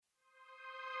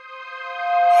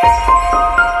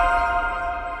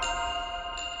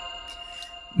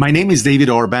My name is David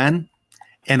Orban,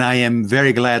 and I am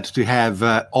very glad to have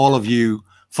all of you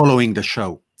following the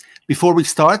show. Before we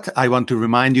start, I want to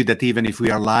remind you that even if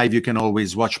we are live, you can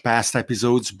always watch past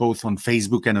episodes both on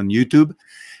Facebook and on YouTube.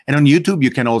 And on YouTube,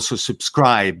 you can also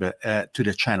subscribe to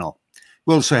the channel.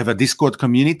 We also have a Discord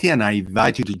community, and I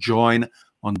invite you to join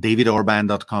on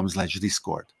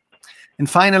davidorban.com/Discord. And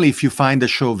finally, if you find the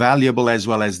show valuable, as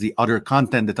well as the other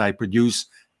content that I produce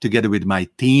together with my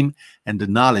team and the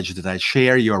knowledge that I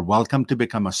share, you're welcome to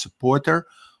become a supporter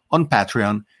on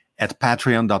Patreon at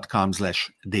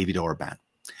patreon.com/DavidOrban.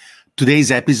 Today's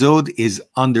episode is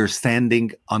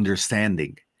Understanding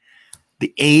Understanding.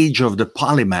 The age of the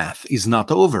polymath is not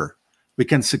over. We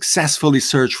can successfully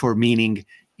search for meaning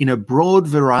in a broad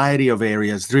variety of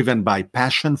areas driven by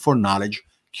passion for knowledge,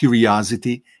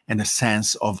 curiosity, and a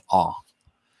sense of awe.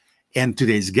 And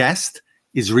today's guest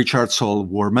is Richard Saul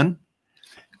Wurman,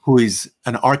 who is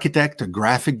an architect, a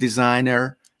graphic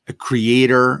designer, a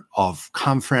creator of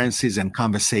conferences and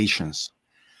conversations.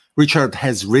 Richard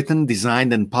has written,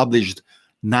 designed, and published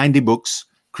 90 books,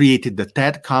 created the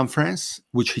TED Conference,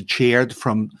 which he chaired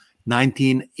from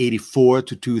 1984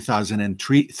 to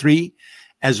 2003,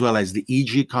 as well as the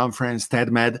EG Conference,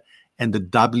 TEDMed, and the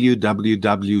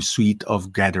WWW Suite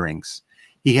of Gatherings.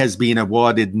 He has been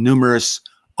awarded numerous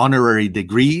honorary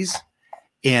degrees,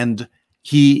 and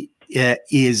he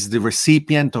is the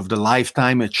recipient of the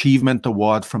Lifetime Achievement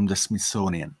Award from the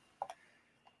Smithsonian.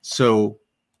 So,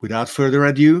 without further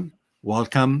ado,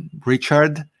 welcome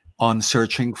Richard on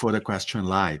Searching for the Question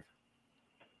Live.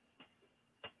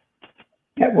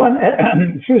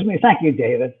 Excuse me, thank you,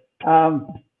 David. I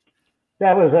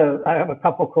have a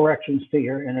couple corrections to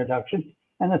your introduction,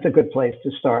 and that's a good place to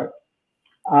start.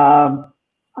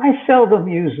 I seldom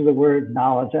use the word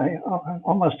knowledge. I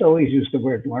almost always use the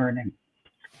word learning.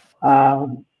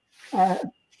 Because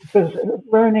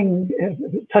learning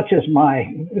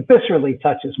viscerally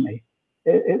touches me.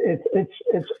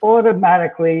 It's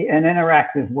automatically an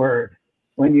interactive word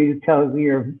when you tell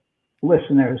your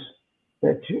listeners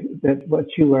that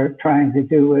what you are trying to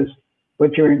do is,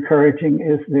 what you're encouraging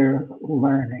is their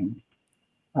learning.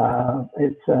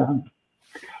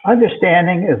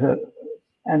 Understanding is a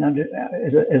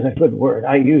good word.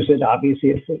 I use it, obviously.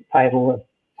 It's the title of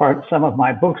some of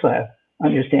my books. I have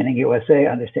Understanding USA,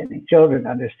 Understanding Children,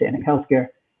 Understanding Healthcare,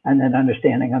 and then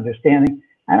Understanding Understanding.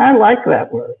 And I like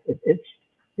that word. It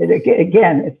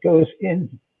goes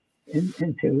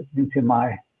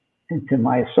into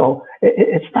my soul.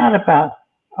 It's not about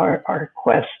our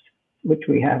quest, which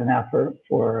we have now for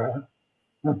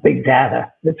big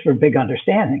data. It's for big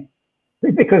understanding,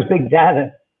 because big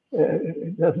data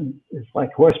it's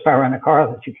like horsepower in a car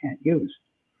that you can't use.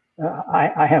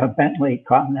 I have a Bentley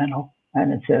Continental,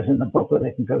 and it says in the booklet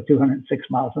it can go 206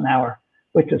 miles an hour,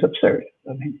 which is absurd.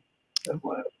 I mean,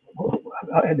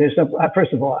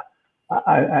 first of all,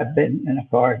 I've been in a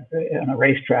car on a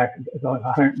racetrack going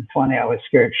 120. I was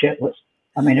scared shitless.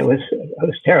 I mean, I was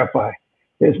terrified.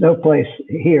 There's no place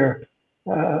here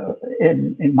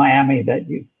in Miami that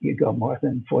you go more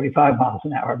than 45 miles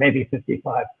an hour, maybe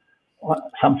 55,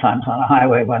 sometimes on a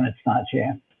highway when it's not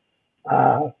jammed.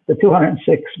 The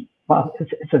 206, well,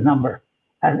 it's a number.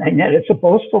 And yet it's a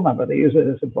boastful number. They use it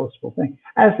as a boastful thing,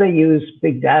 as they use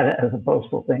big data as a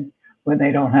boastful thing when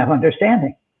they don't have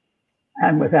understanding.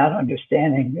 And without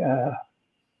understanding,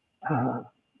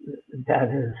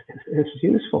 that is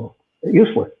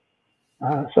useless.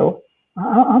 So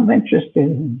I'm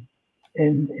interested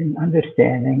in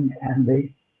understanding and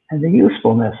the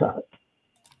usefulness of it.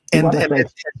 And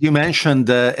as you mentioned,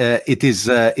 it is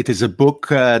a book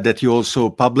that you also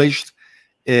published.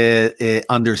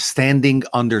 Understanding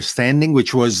Understanding,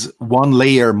 which was one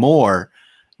layer more,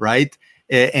 right?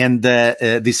 And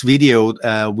this video,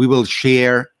 we will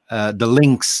share the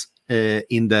links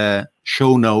in the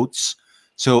show notes,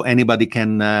 so anybody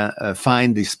can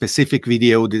find the specific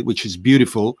video, which is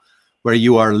beautiful, where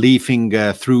you are leafing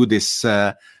through this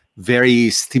very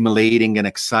stimulating and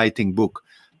exciting book.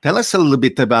 Tell us a little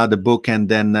bit about the book, and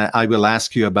then I will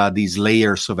ask you about these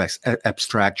layers of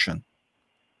abstraction.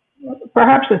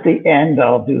 Perhaps at the end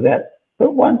I'll do that.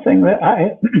 But one thing that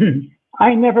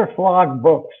I never flog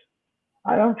books.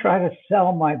 I don't try to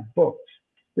sell my books.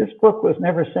 This book was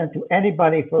never sent to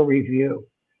anybody for review.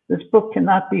 This book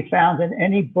cannot be found in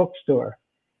any bookstore.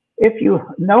 If you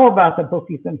know about the book,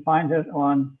 you can find it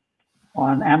on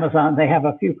Amazon. They have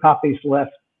a few copies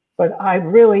left, but I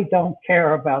really don't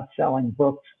care about selling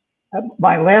books.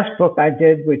 My last book I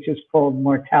did, which is called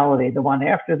Mortality, the one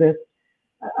after this,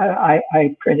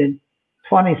 I printed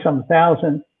 20-some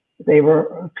thousand. they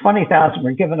were 20,000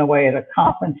 were given away at a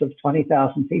conference of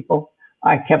 20,000 people.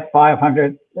 I kept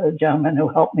 500. The gentleman who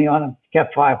helped me on it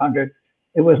kept 500.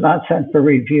 It was not sent for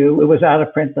review. It was out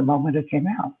of print the moment it came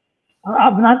out.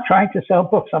 I'm not trying to sell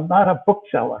books. I'm not a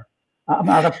bookseller. I'm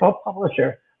not a book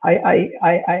publisher.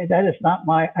 That is not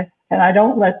and I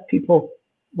don't let people,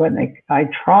 I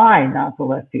try not to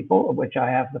let people, which I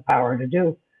have the power to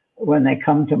do, when they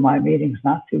come to my meetings,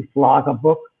 not to flog a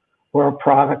book or a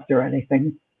product or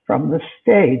anything from the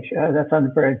stage. That's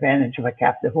under advantage of a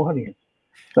captive audience.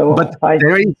 So, but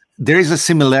there is a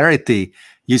similarity.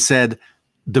 You said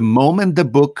the moment the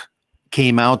book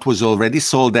came out was already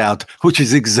sold out, which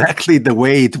is exactly the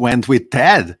way it went with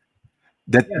TED.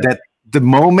 That the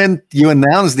moment you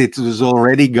announced it was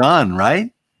already gone,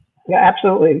 right? Yeah,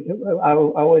 absolutely. I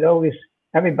would always,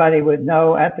 everybody would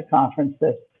know at the conference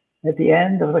that at the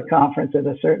end of the conference, at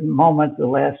a certain moment, the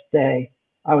last day,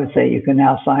 I would say, you can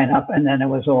now sign up. And then it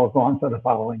was all gone for the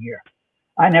following year.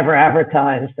 I never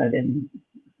advertised. I didn't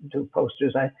do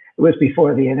posters. It was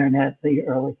before the internet, the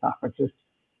early conferences.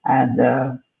 And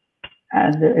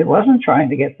it wasn't trying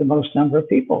to get the most number of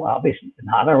people. Obviously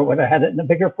not, or would have had it in a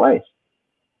bigger place.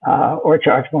 Or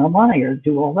charge more money or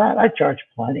do all that. I charge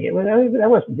plenty. That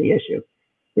wasn't the issue.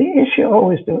 The issue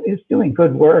always is doing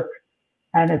good work,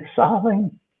 and it's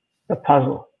solving the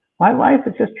puzzle. My life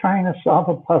is just trying to solve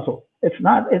a puzzle. It's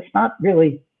not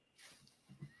really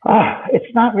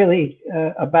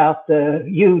about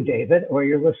you, David, or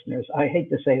your listeners. I hate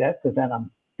to say that because then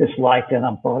I'm disliked and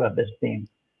I'm thought of as being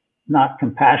not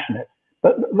compassionate.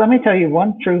 But let me tell you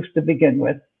one truth to begin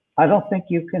with. I don't think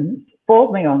you can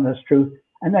fault me on this truth.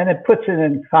 And then it puts it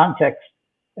in context,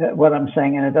 what I'm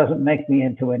saying, and it doesn't make me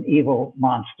into an evil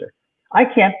monster. I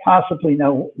can't possibly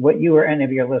know what you or any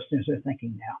of your listeners are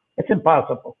thinking now. It's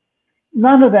impossible.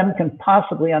 None of them can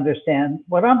possibly understand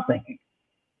what I'm thinking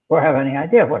or have any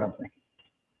idea of what I'm thinking.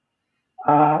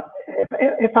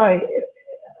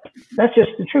 That's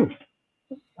just the truth.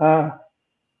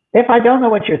 If I don't know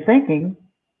what you're thinking,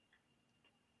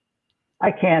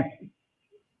 I can't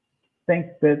think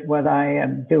that what I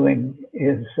am doing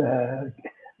is,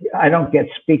 I don't get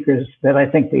speakers that I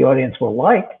think the audience will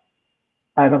like.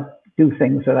 I don't do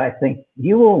things that I think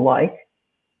you will like.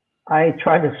 I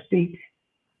try to speak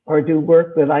or do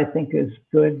work that I think is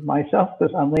good myself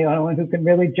because I'm the only one who can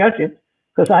really judge it,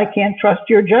 because I can't trust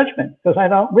your judgment because I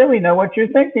don't really know what you're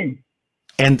thinking.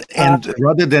 And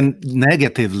rather than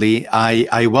negatively,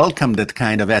 I welcome that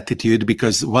kind of attitude,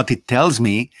 because what it tells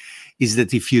me is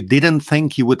that if you didn't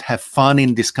think you would have fun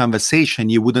in this conversation,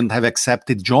 you wouldn't have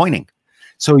accepted joining.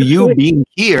 So you being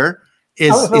here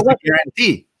is a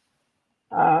guarantee.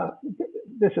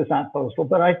 This is not boastful,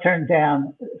 but I turn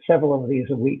down several of these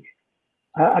a week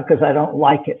because I don't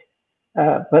like it.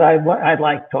 But I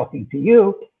like talking to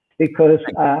you because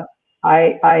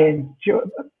I enjoy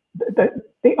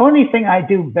the only thing I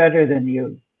do better than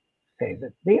you,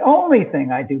 David, the only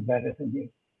thing I do better than you,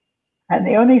 and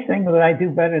the only thing that I do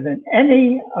better than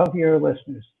any of your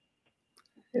listeners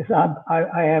is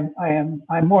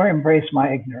I more embrace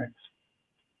my ignorance.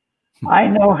 I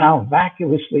know how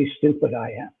vacuously stupid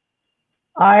I am.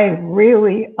 I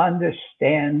really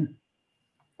understand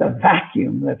the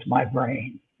vacuum that's my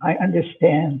brain. I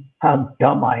understand how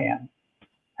dumb I am.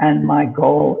 And my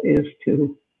goal is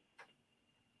to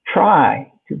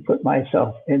try to put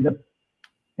myself in the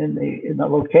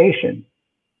location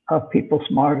of people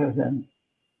smarter than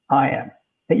I am.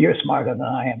 That you're smarter than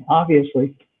I am.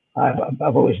 Obviously, I've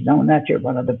always known that. You're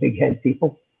one of the big head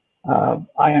people.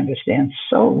 I understand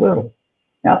so little.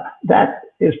 Now, that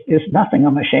is nothing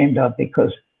I'm ashamed of,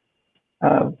 because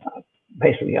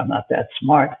basically I'm not that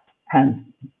smart.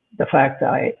 And the fact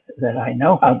that I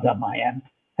know how dumb I am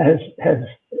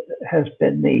has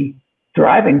been the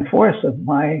driving force of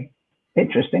my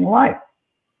interesting life.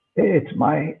 It's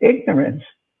my ignorance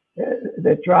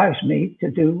that drives me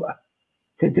to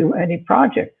do any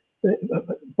project.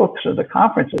 The books or the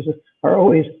conferences are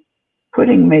always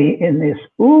putting me in this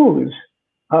ooze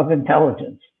of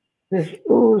intelligence, this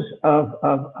ooze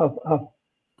of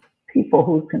people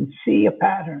who can see a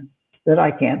pattern that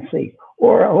I can't see,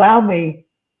 or allow me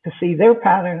to see their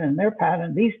pattern and their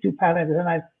pattern, these two patterns, and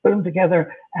I put them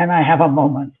together, and I have a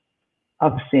moment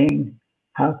of seeing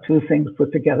how two things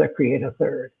put together create a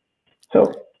third.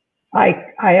 So I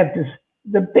have this,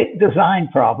 the big design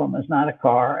problem is not a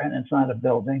car, and it's not a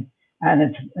building, and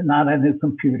it's not a new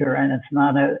computer, and it's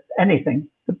not anything.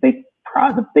 The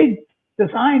big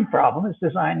design problem is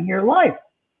designing your life.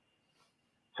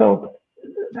 So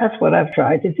that's what I've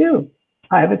tried to do.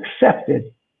 I've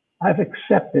accepted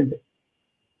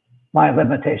my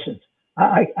limitations.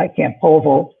 I can't pole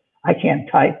vault. I can't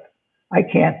type. I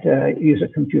can't use a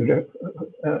computer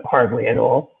hardly at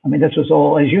all. I mean, this was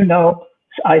all, as you know,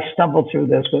 I stumbled through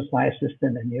this with my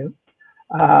assistant and you.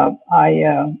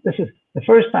 This is the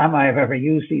first time I have ever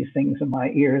used these things in my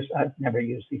ears. I've never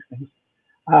used these things.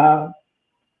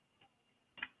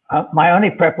 My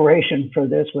only preparation for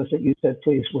this was that you said,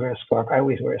 please wear a scarf. I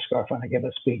always wear a scarf when I give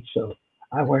a speech, so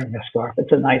I'm wearing a scarf.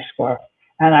 It's a nice scarf.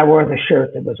 And I wore the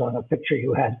shirt that was on a picture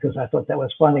you had because I thought that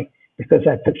was funny because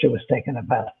that picture was taken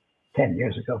about 10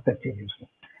 years ago, 15 years ago.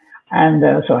 And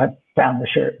so I found the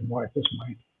shirt and wore it this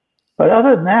morning. But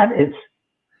other than that,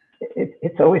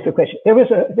 it's always a question. There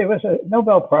was a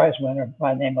Nobel Prize winner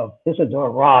by the name of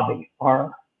Isidore Rabi,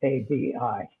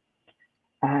 R-A-B-I.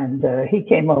 And he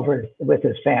came over with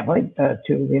his family to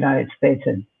the United States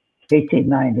in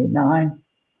 1899.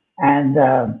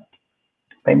 And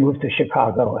they moved to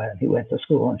Chicago, and he went to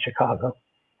school in Chicago.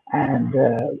 And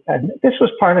this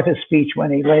was part of his speech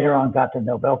when he later on got the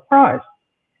Nobel Prize.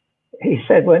 He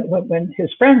said when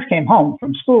his friends came home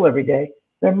from school every day,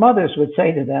 their mothers would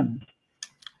say to them,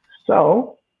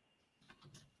 so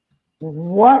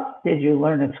what did you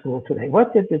learn at school today?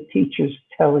 What did the teachers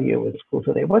tell you at school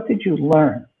today? What did you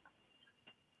learn?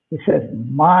 He said,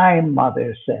 my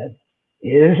mother said,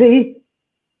 Izzy,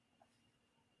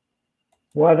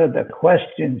 what are the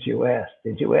questions you asked?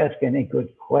 Did you ask any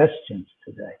good questions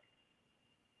today?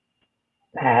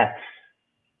 That's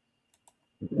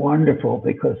wonderful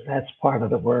because that's part of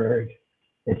the word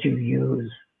that you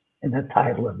use in the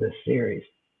title of this series.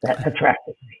 That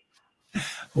attracted me.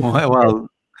 Well,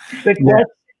 the question,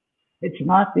 it's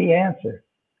not the answer.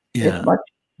 Yeah. It's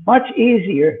much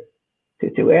easier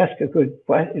to ask a good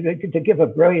question, to give a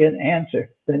brilliant answer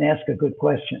than ask a good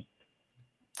question.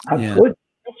 A good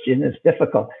question is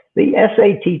difficult. The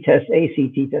SAT test,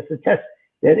 ACT test, the test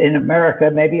that in America,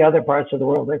 maybe other parts of the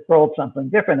world, they've called something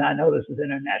different. I know this is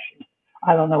international.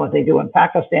 I don't know what they do in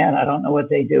Pakistan. I don't know what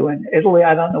they do in Italy.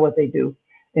 I don't know what they do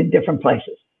in different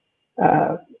places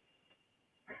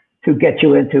to get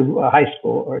you into a high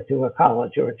school or to a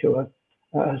college or to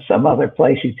some other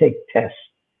place. You take tests.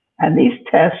 And these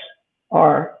tests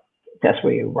are tests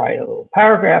where you write a little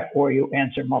paragraph or you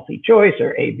answer multi-choice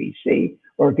or ABC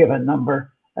or give a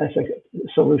number as a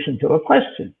solution to a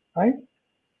question, right?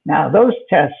 Now, those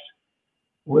tests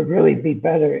would really be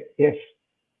better if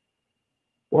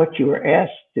what you were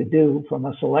asked to do from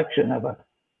a selection of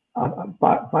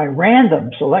by random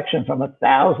selection from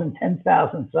 1,000,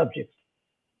 10,000 subjects,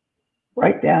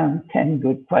 write down 10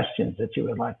 good questions that you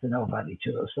would like to know about each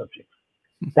of those subjects.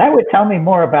 That would tell me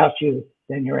more about you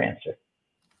than your answer.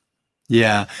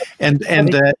 Yeah, and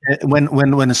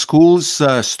when schools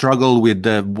struggle with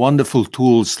wonderful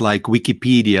tools like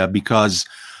Wikipedia because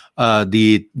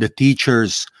the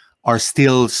teachers are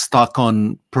still stuck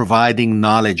on providing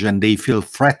knowledge and they feel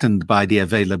threatened by the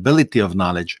availability of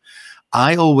knowledge,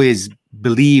 I always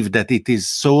believe that it is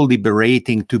so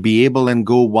liberating to be able and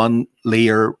go one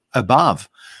layer above,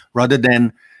 rather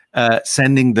than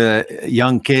sending the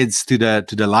young kids to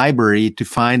the library to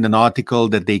find an article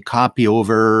that they copy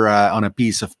over on a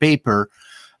piece of paper.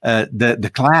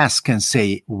 The class can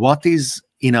say, what is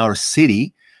in our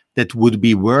city that would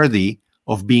be worthy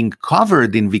of being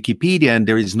covered in Wikipedia and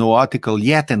there is no article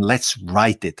yet, and let's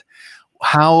write it.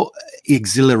 How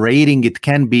exhilarating it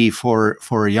can be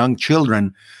for young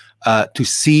children to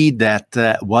see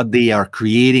that what they are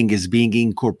creating is being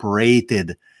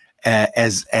incorporated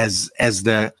as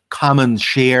the common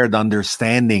shared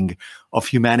understanding of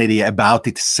humanity about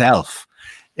itself.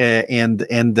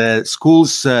 And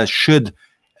schools should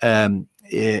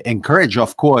encourage,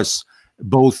 of course,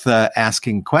 both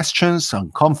asking questions,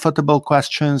 uncomfortable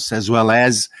questions, as well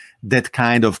as that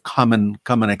kind of common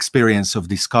experience of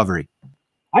discovery.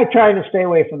 I try to stay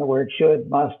away from the word should,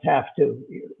 must, have to,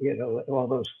 you know, all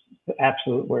those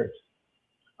absolute words.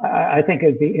 I think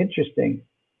it'd be interesting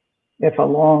if,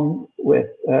 along with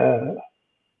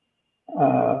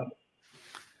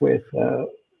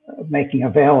making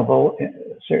available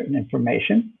certain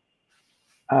information,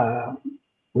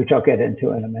 which I'll get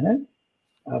into in a minute,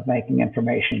 of making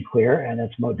information clear and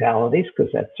its modalities,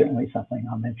 because that's certainly something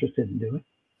I'm interested in doing,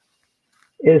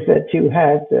 is that you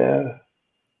had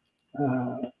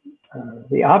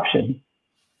the option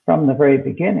from the very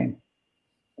beginning,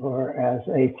 or as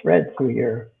a thread through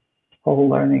your whole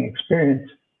learning experience,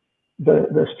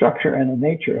 the structure and the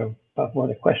nature of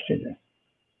what a question is.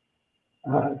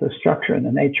 The structure and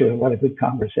the nature of what a good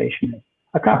conversation is.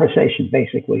 A conversation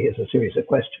basically is a series of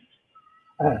questions.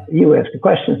 You ask the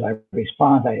questions, I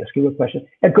respond, I ask you a question.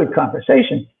 A good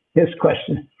conversation is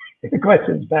questions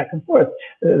back and forth.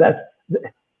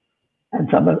 And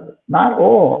some of, not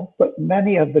all, but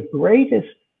many of the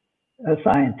greatest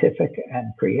scientific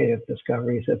and creative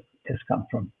discoveries has come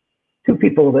from two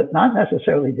people that not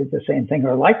necessarily did the same thing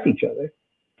or liked each other,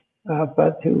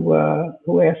 but who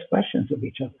asked questions of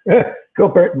each other.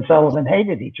 Gilbert and Sullivan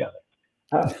hated each other.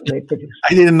 They produced.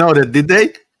 I didn't know that, did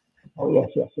they? Oh yes,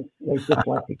 yes, they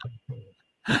disliked each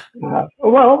other.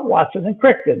 Well, Watson and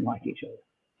Crick didn't like each other.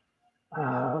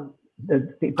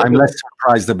 I'm less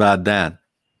surprised about that.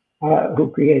 Who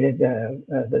created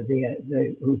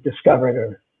who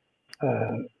discovered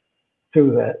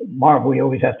through the Marvel? We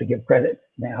always have to give credit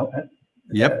now.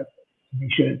 Yep. We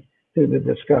should, through the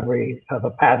discovery of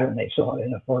a pattern they saw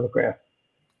in a photograph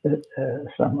that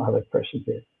some other person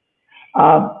did.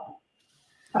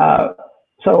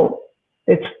 So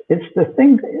it's the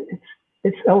thing.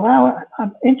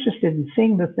 I'm interested in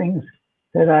seeing the things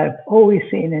that I've always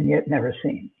seen and yet never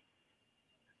seen,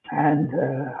 and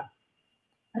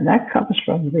that comes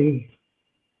from the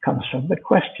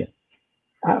question.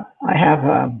 I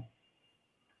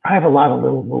have a lot of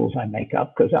little rules I make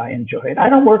up because I enjoy it. I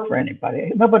don't work for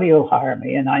anybody. Nobody will hire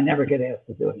me, and I never get asked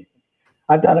to do anything.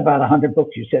 I've done about 100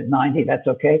 books. You said 90. That's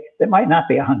okay. There might not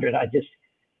be 100. I just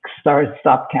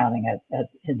stopped counting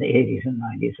in the 80s and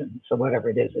 90s, and so whatever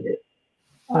it is, it is.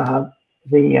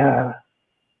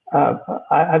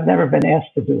 I've never been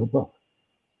asked to do a book.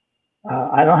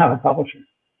 I don't have a publisher.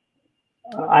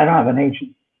 I don't have an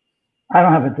agent. I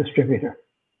don't have a distributor.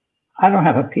 I don't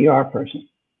have a PR person.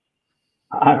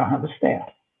 I don't have a staff.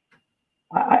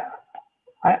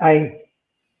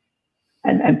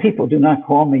 And people do not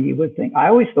call me. You would think. I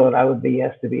always thought I would be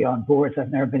asked to be on boards.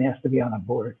 I've never been asked to be on a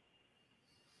board.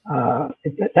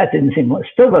 That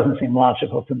still doesn't seem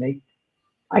logical to me.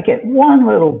 I get one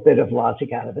little bit of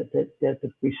logic out of it, that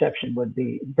the perception would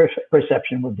be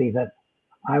that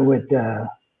I would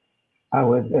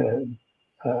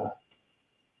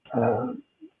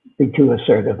be too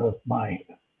assertive of my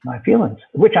feelings,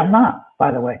 which I'm not,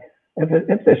 by the way.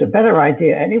 If there's a better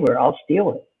idea anywhere, I'll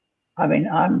steal it. I mean,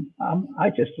 I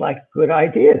just like good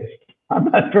ideas. I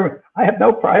have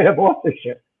no pride of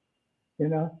authorship. You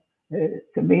know,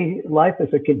 to me, life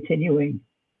is a continuing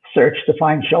search to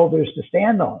find shoulders to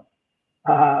stand on.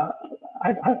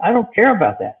 I don't care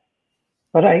about that,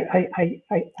 but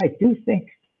I do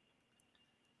think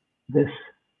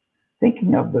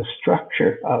thinking of the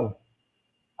structure of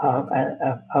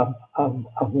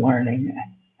learning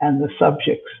and the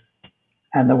subjects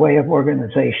and the way of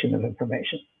organization of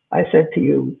information. I said to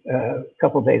you a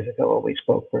couple of days ago when we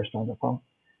spoke first on the phone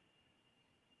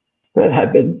that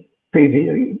had been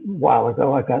previously, a while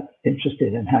ago, I got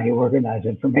interested in how you organize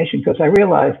information because I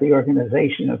realized the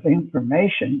organization of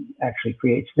information actually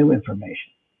creates new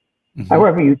information. Mm-hmm.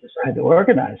 However you decide to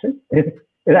organize it,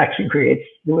 it actually creates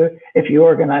new. If you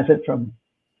organize it from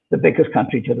the biggest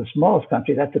country to the smallest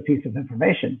country, that's a piece of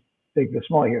information. Big to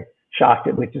small, you're shocked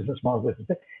at which is the smallest.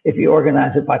 If you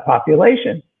organize it by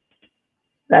population,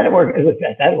 that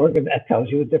tells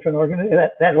you a different organization.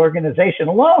 That organization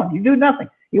alone, you do nothing.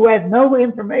 You add no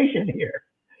information here.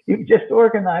 You've just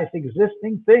organized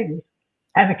existing things,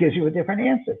 and it gives you a different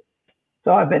answer.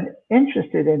 So I've been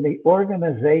interested in the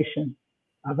organization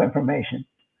of information.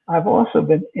 I've also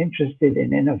been interested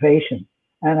in innovation.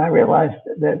 And I realized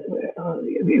that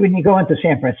when you go into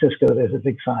San Francisco, there's a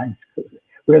big sign,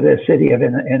 we're the city of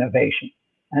innovation.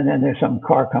 And then there's some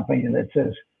car company that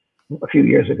says, a few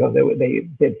years ago, they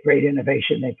did great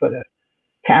innovation. They put a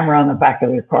camera on the back of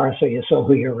their car so you saw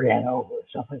who you ran over or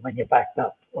something when you backed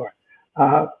up. Or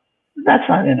that's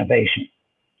not innovation.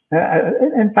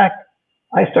 In fact,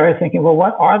 I started thinking, well,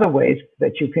 what are the ways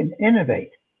that you can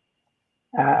innovate?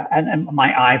 And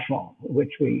my iPhone,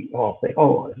 which we all think,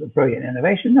 oh, it's a brilliant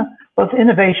innovation. No, well, it's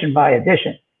innovation by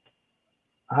addition.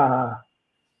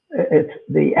 It's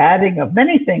the adding of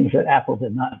many things that Apple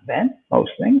did not invent,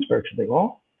 most things, virtually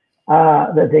all,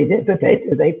 that they did, that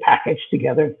they packaged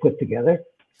together, put together,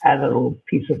 added a little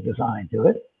piece of design to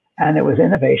it, and it was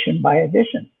innovation by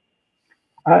addition.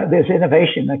 There's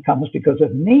innovation that comes because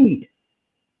of need.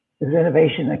 There's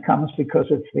innovation that comes because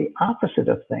it's the opposite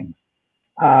of things.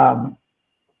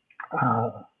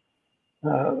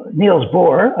 Niels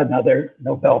Bohr, another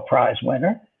Nobel Prize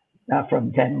winner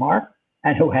from Denmark,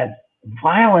 and who had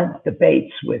violent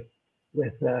debates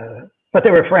but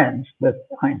they were friends with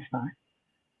Einstein,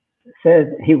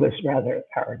 said he was rather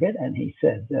arrogant, and he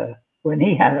said when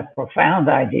he had a profound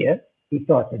idea, he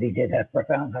thought that he did have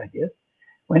profound ideas.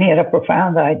 When he had a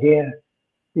profound idea,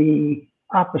 the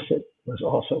opposite was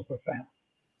also profound.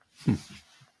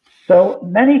 So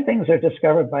many things are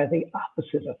discovered by the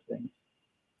opposite of things.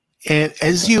 And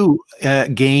as you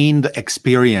gained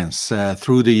experience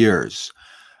through the years,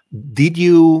 did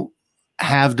you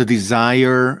have the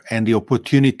desire and the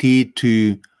opportunity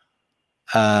to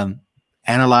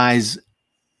analyze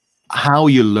how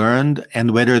you learned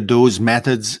and whether those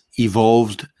methods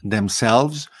evolved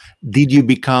themselves? Did you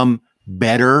become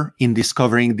better in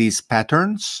discovering these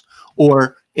patterns,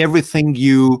 or everything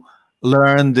you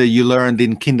learned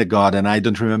in kindergarten? I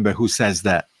don't remember who says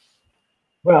that.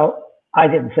 Well, I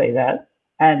didn't say that.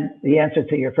 And the answer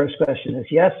to your first question is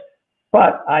yes,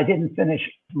 but I didn't finish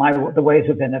the ways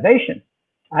of innovation.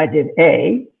 I did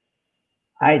A,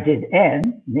 I did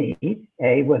N, need.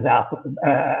 A was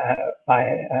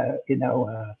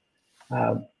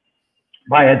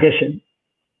by addition.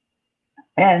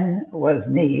 N was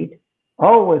need.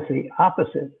 O was the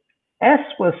opposite. S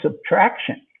was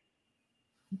subtraction.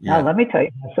 Yeah. Now, let me tell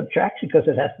you about subtraction, because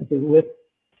it has to do with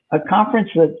a conference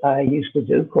that I used to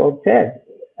do called TED.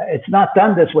 It's not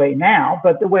done this way now,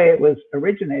 but the way it was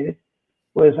originated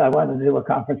was I wanted to do a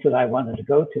conference that I wanted to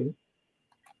go to.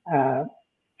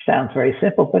 Sounds very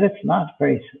simple, but it's not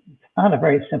a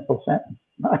very simple sentence.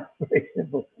 Not very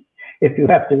simple. If you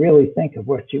have to really think of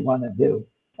what you want to do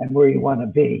and where you want to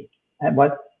be, and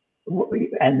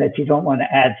that you don't want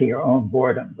to add to your own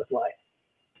boredom with life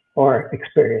or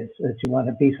experience, that you want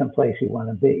to be someplace you want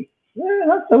to be.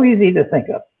 Not so easy to think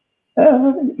of.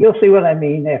 You'll see what I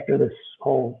mean after this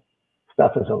whole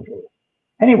stuff is over with.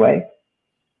 Anyway,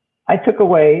 I took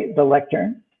away the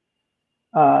lectern,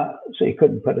 so you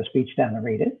couldn't put a speech down and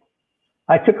read it.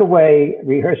 I took away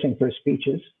rehearsing for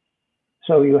speeches,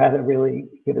 so you had to really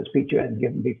give a speech you hadn't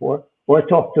given before, or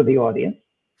talk to the audience.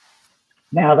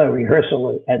 Now the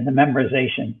rehearsal and the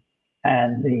memorization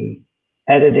and the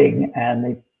editing and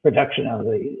the production of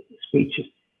the speeches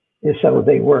is so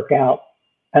they work out,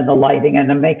 and the lighting and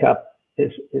the makeup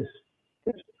that's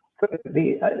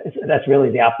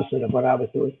really the opposite of what I was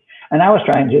doing. And I was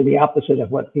trying to do the opposite of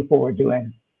what people were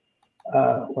doing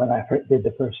when I did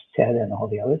the first TED and all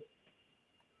the others.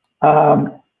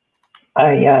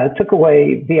 I took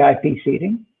away VIP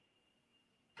seating,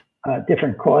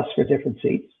 different costs for different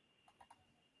seats.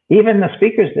 Even the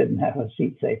speakers didn't have a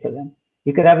seat saved for them.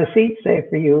 You could have a seat saved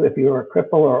for you if you were a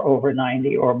cripple or over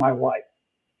 90, or my wife.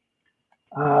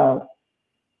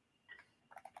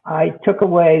 I took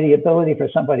away the ability for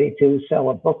somebody to sell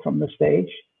a book from the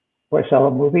stage, or sell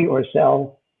a movie, or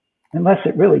sell, unless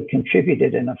it really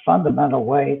contributed in a fundamental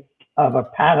way of a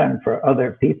pattern for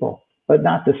other people, but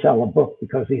not to sell a book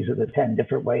because these are the 10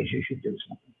 different ways you should do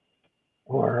something,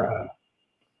 or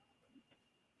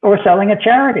selling a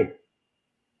charity,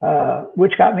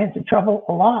 which got me into trouble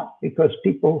a lot, because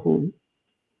people who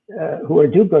are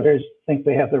do-gooders think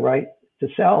they have the right to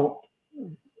sell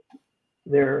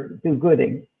their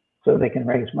do-gooding so they can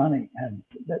raise money, and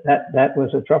that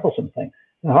was a troublesome thing.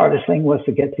 The hardest thing was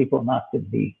to get people not to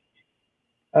be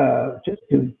just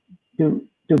do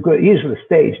good, use the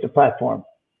stage, the platform,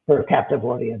 for a captive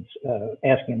audience,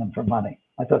 asking them for money.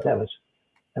 I thought that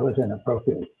was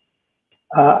inappropriate.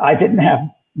 I didn't have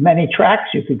many tracks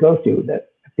you could go through that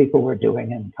people were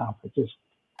doing in conferences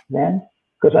then,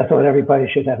 because I thought everybody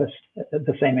should have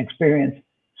the same experience,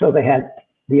 so they had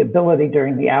the ability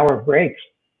during the hour breaks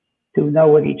to know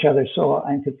what each other saw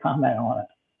and to comment on it.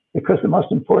 Because the most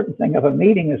important thing of a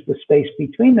meeting is the space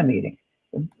between the meeting,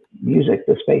 the music,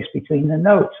 the space between the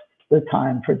notes, the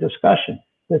time for discussion,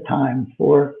 the time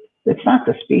for, it's not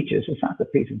the speeches, it's not the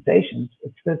presentations,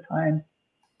 it's the time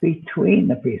between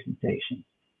the presentations.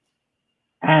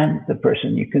 And the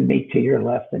person you can meet to your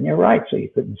left and your right, so you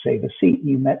couldn't save a seat.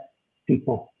 You met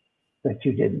people that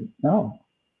you didn't know,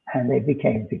 and they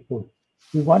became people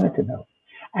you wanted to know.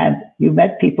 And you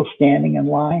met people standing in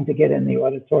line to get in the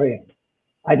auditorium.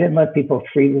 I didn't let people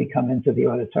freely come into the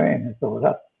auditorium and fill it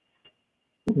up.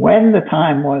 When the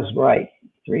time was right,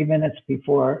 3 minutes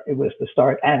before it was to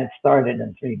start, and it started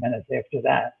in 3 minutes after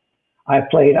that, I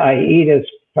played Aida's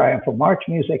Triumphal March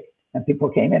music, and people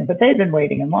came in, but they'd been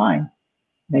waiting in line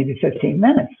maybe 15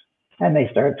 minutes. And they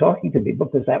started talking to people,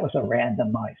 because that was a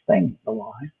randomized thing, the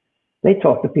line. They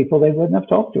talked to people they wouldn't have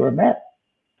talked to or met.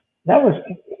 That was,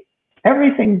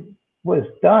 everything was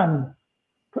done.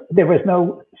 There was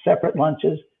no separate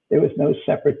lunches. There was no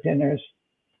separate dinners.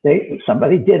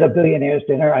 Somebody did a billionaire's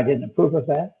dinner. I didn't approve of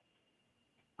that.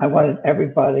 I wanted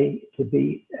everybody to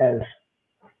be as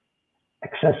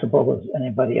accessible as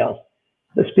anybody else.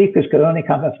 The speakers could only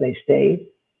come if they stayed.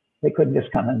 They couldn't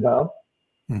just come and go.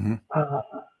 Mm-hmm.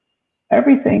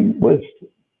 Everything was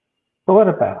thought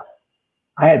about.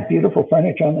 I had beautiful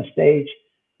furniture on the stage.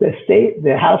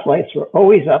 The house lights were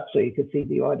always up so you could see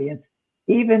the audience,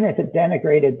 even if it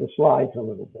denigrated the slides a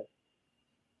little bit.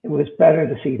 It was better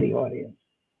to see the audience.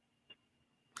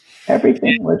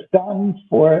 Everything was done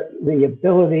for the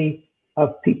ability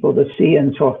of people to see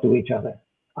and talk to each other.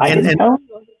 I didn't tell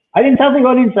the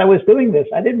audience I was doing this.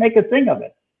 I didn't make a thing of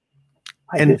it.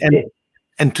 I just did.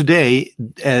 And today,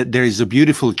 there is a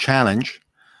beautiful challenge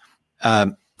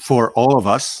for all of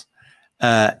us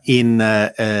in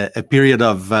a period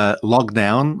of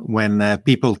lockdown when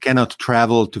people cannot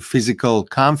travel to physical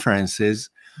conferences.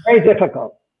 Very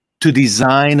difficult. To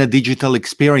design a digital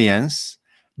experience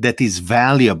that is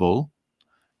valuable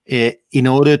in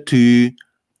order to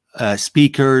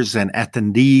speakers and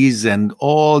attendees and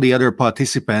all the other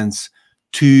participants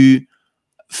to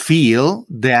feel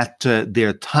that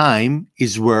their time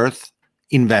is worth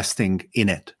investing in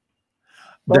it.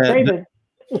 Well, David,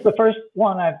 it's the first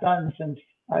one I've done since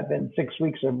I've been 6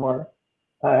 weeks or more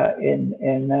in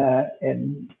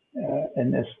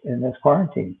this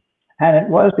quarantine, and it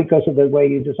was because of the way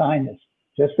you designed this.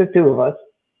 Just the two of us,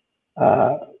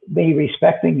 me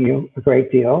respecting you a great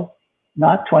deal,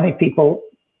 not 20 people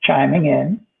chiming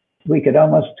in. We could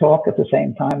almost talk at the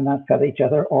same time, not cut each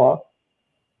other off.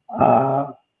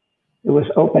 It was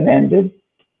open-ended.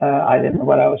 I didn't know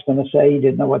what I was going to say. You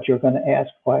didn't know what you were going to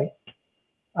ask quite.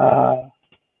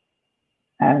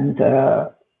 And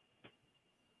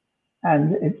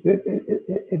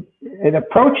it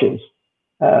approaches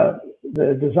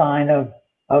the design of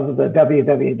the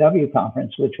WWW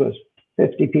conference, which was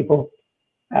 50 people,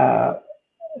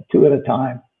 two at a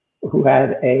time, who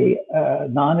had a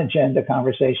non-agenda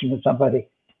conversation with somebody.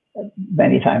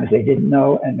 Many times they didn't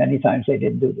know, and many times they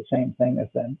didn't do the same thing as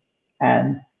them.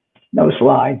 And no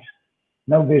slides,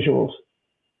 no visuals.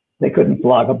 They couldn't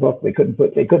blog a book. They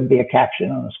couldn't be a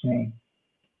caption on a screen.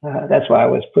 That's why I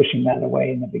was pushing that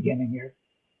away in the beginning here.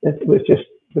 It was just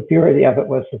the purity of it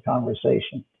was the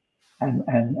conversation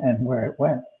and where it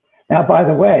went. Now, by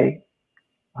the way,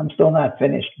 I'm still not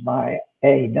finished my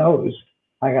A nose.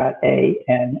 I got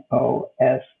A-N-O-S-E,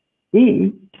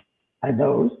 a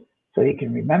nose, so you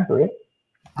can remember it.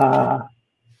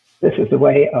 This is the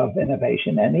way of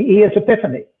innovation, and the E is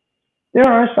epiphany. There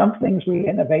are some things we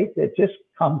innovate that just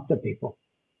come to people,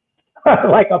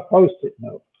 like a Post-it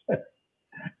note,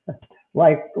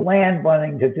 like Land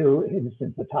wanting to do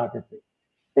instant photography.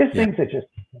 There's things that just,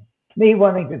 me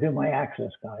wanting to do my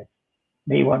access guide,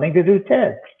 me wanting to do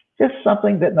TED, just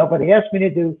something that nobody asked me to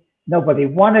do, nobody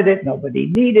wanted it, nobody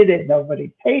needed it,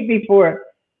 nobody paid me for it,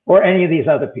 or any of these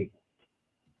other people.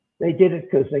 They did it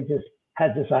because they just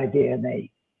had this idea and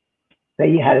they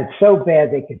had it so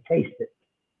bad they could taste it.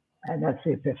 And that's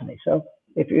the epiphany. So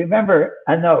if you remember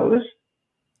a nose,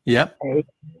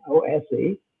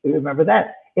 A-O-S-E, you remember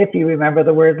that. If you remember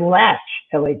the word latch,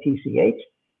 L-A-T-C-H,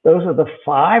 those are the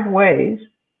 5 ways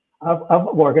of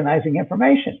organizing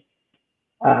information.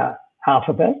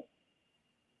 Alphabet.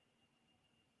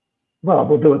 Well,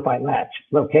 we'll do it by latch.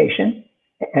 Location,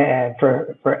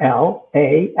 for L,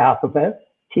 A, alphabet,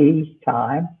 T,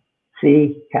 time,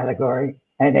 C, category,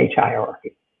 and H,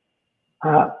 hierarchy.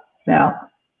 Now,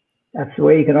 that's the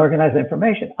way you can organize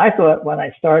information. I thought when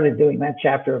I started doing that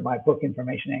chapter of my book,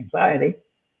 Information Anxiety,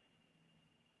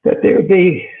 that there would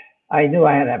be, I knew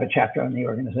I had to have a chapter on the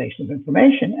organization of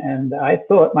information. And I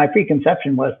thought my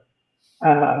preconception was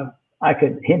I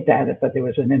could hint at it, but there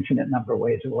was an infinite number of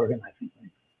ways of organizing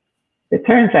things. It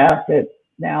turns out that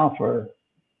now for,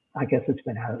 I guess it's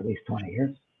been out at least 20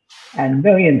 years, and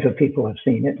millions of people have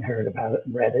seen it and heard about it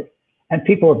and read it. And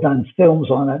people have done films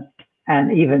on it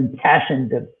and even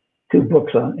fashioned 2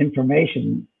 books on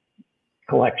information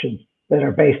collections that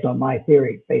are based on my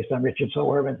theory, based on Richard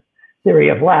Sullivan's theory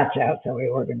of latch. That's how he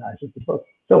organizes the book.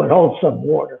 So it holds some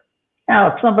water. Now,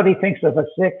 if somebody thinks of a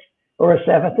 6th or a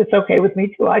 7th, it's okay with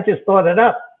me too. I just thought it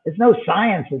up. There's no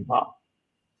science involved.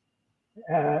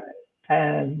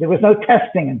 And there was no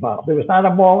testing involved. There was not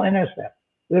a mall intercept.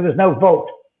 There was no vote.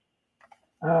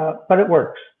 But it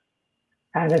works.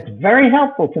 And it's very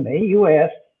helpful to me. You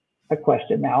asked a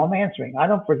question, now I'm answering. I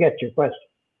don't forget your question.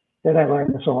 Did I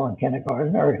learn this all in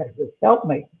kindergarten, or has it helped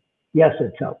me? Yes,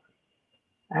 it's helped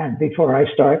me. And before I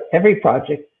start every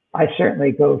project, I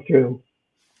certainly go through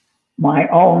my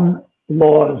own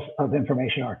laws of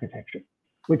information architecture,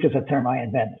 which is a term I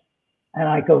invented. And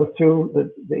I go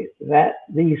through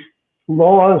these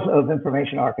laws of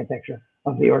information architecture,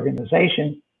 of the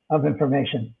organization of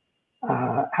information,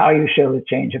 how you show the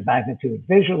change of magnitude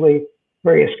visually,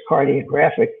 various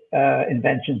cartographic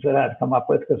inventions that I've come up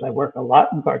with, because I work a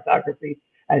lot in cartography,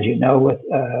 as you know, with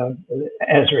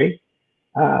Esri,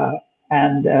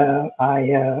 and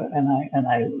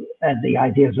the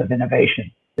ideas of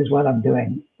innovation is what I'm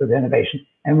doing with innovation,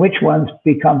 and which ones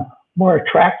become more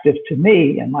attractive to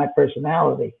me and my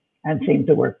personality and seem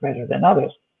to work better than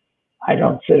others. I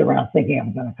don't sit around thinking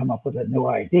I'm going to come up with a new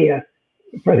idea.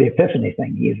 for the epiphany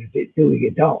thing. Either you do or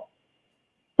you don't.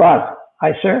 But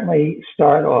I certainly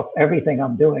start off everything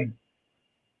I'm doing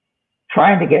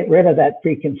trying to get rid of that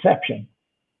preconception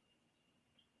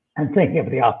and thinking of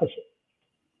the opposite.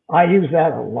 I use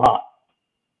that a lot.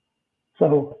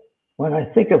 So when I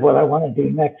think of what I want to do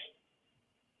next,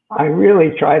 I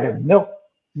really try to milk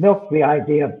the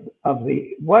idea of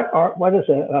the what is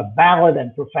a valid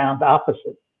and profound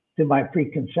opposite to my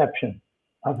preconception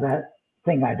of that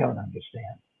thing I don't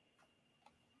understand.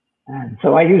 And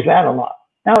so I use that a lot.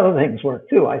 Now other things work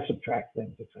too. I subtract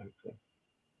things, etc.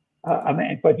 I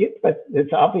mean, but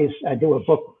it's obvious. I do a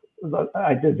book.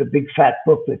 I did the big fat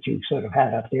book that you sort of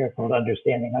had up there called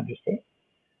Understanding Understanding.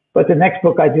 But the next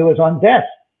book I do is on death.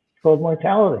 It's called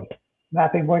Mortality,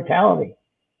 Mapping Mortality.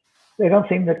 They don't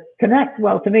seem to connect.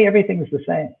 Well, to me, everything's the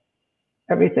same.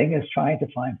 Everything is trying to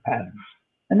find patterns.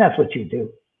 And that's what you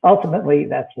do. Ultimately,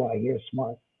 that's why you're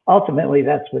smart. Ultimately,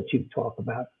 that's what you talk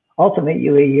about.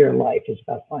 Ultimately, your life is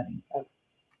about finding patterns.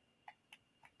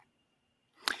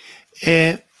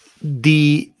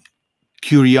 The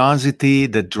curiosity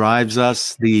that drives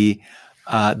us, the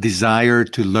desire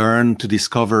to learn, to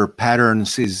discover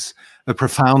patterns is a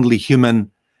profoundly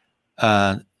human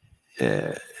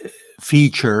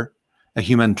feature, a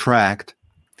human tract.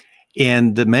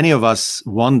 And many of us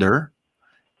wonder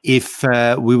if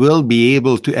we will be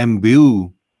able to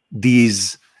imbue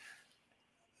these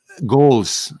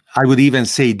goals, I would even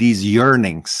say these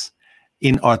yearnings,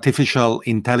 in artificial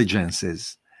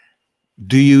intelligences.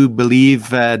 Do you believe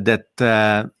that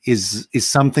is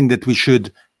something that we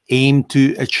should aim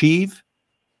to achieve?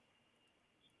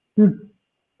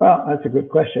 Well, that's a good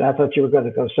question. I thought you were going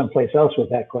to go someplace else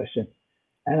with that question.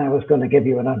 And I was going to give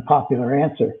you an unpopular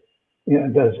answer. You know,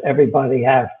 does everybody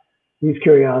have these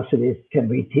curiosities? Can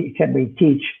we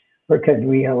teach, or can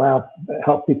we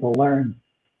help people learn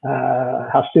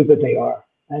how stupid they are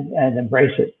and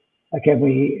embrace it? Can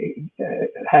we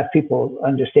have people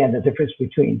understand the difference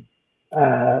between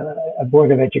a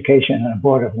board of education and a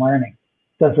board of learning?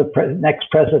 Does the next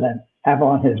president have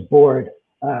on his board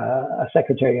a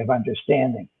secretary of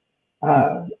understanding?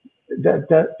 Will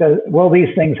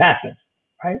these things happen,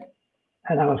 right?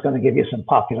 And I was going to give you some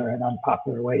popular and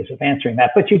unpopular ways of answering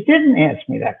that, but you didn't ask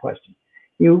me that question.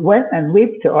 You went and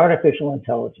leaped to artificial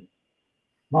intelligence.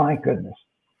 My goodness.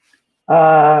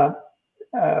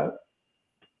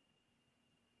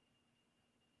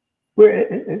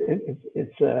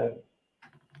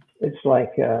 It's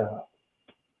like,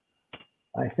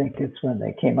 I think it's when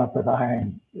they came up with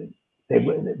iron, they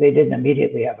didn't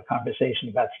immediately have a conversation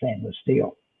about stainless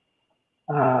steel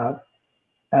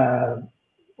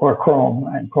or chrome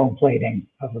and chrome plating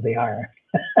of the iron.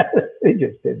 They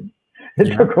just didn't.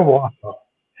 It took a while.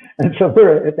 And so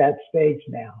we're at that stage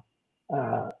now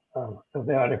of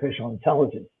the artificial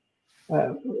intelligence.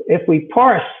 If we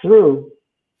parse through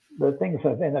the things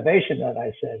of innovation that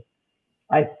I said,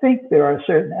 I think there are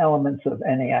certain elements of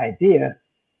any idea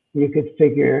you could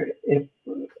figure if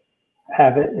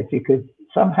you could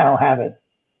somehow have it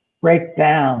break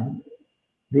down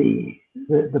the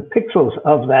pixels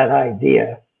of that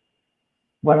idea.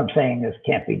 What I'm saying is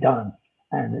can't be done,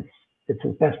 and it's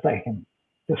as best I can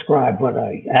describe what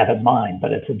I have in mind,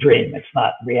 but it's a dream. It's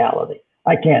not reality.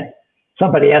 I can't.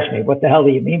 Somebody asked me, "What the hell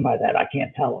do you mean by that?" I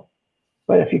can't tell them.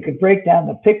 But if you could break down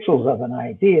the pixels of an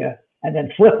idea and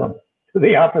then flip them to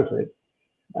the opposite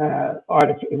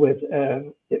with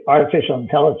artificial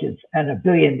intelligence and a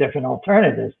billion different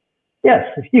alternatives,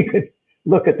 yes, if you could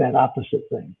look at that opposite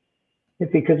thing,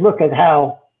 if you could look at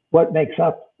what makes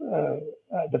up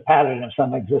the pattern of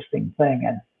some existing thing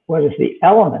and what is the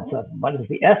elements of them, what is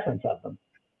the essence of them.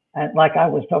 And like I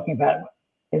was talking about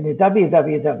in the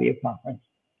WWW conference,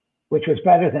 which was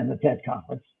better than the TED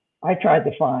conference, I tried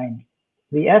to find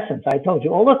the essence. I told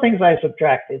you all the things I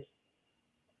subtracted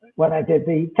when I did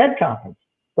the TED conference.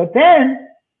 But then,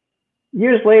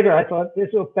 years later, I thought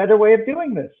there's a better way of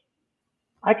doing this.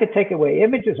 I could take away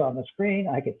images on the screen.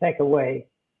 I could take away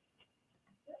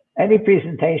any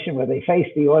presentation where they face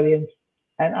the audience,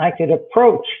 and I could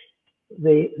approach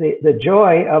the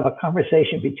joy of a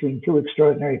conversation between two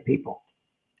extraordinary people,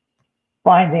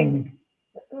 finding,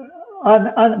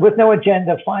 with no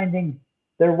agenda, finding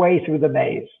their way through the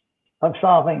maze of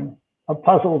solving a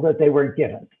puzzle that they were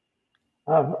given,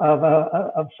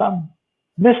 of some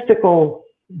mystical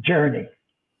journey.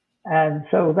 And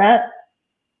so that,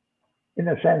 in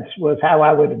a sense, was how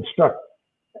I would instruct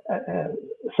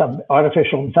some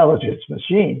artificial intelligence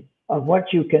machine of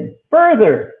what you can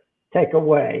further take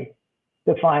away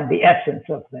to find the essence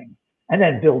of things and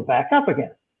then build back up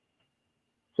again.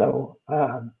 So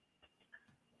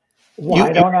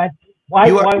why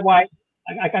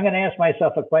I'm going to ask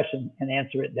myself a question and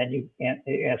answer it. Then you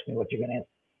ask me what you're going to answer.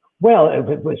 Well, if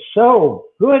it was so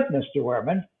good, Mr.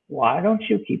 Werman, why don't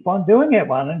you keep on doing it?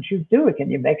 Why don't you do it? Can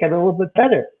you make it a little bit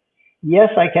better? Yes,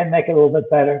 I can make it a little bit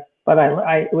better, but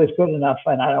it was good enough,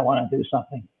 and I don't want to do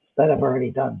something that I've already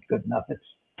done good enough.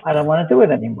 I don't want to do it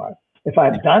anymore. If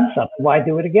I've done something, why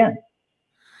do it again?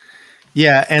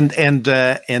 Yeah,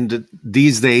 and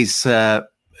these days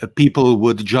people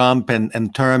would jump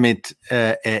and term it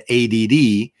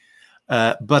ADD,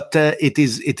 but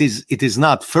it is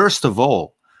not. First of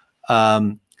all,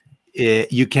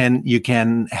 you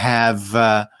can have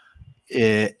a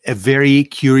very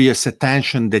curious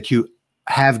attention that you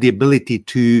have the ability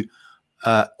to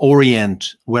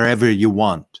orient wherever you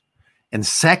want, and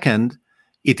second,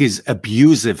 it is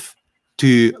abusive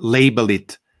to label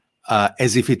it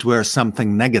as if it were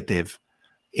something negative.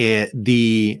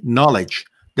 The knowledge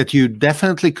that you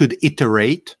definitely could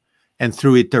iterate, and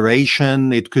through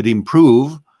iteration it could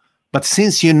improve, but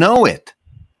since you know it,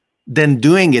 then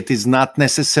doing it is not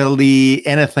necessarily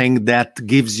anything that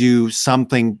gives you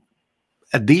something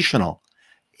additional.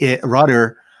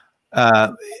 Rather,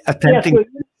 attempting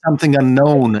something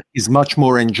unknown is much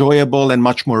more enjoyable and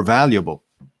much more valuable.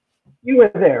 You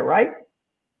were there, right?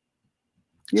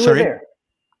 You Sorry? were there.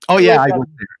 Oh yeah, I was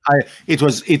there.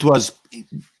 It was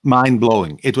mind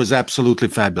blowing. It was absolutely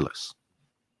fabulous.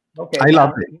 Okay, I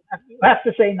loved it. You have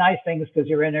to say nice things because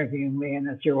you're interviewing me and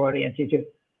it's your audience. You do.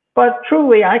 But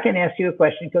truly, I can ask you a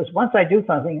question because once I do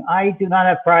something, I do not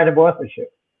have pride of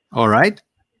authorship. All right.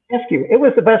 Ask you. It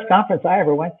was the best conference I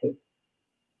ever went to.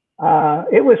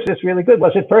 It was just really good.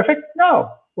 Was it perfect?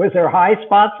 No. Was there high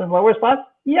spots and lower spots?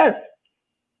 Yes.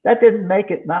 That didn't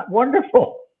make it not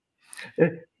wonderful.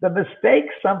 The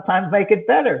mistakes sometimes make it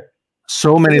better.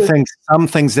 So many things, some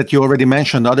things that you already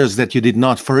mentioned, others that you did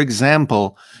not. For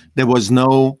example, there was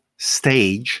no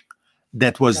stage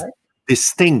that was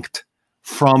distinct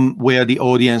from where the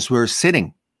audience were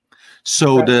sitting.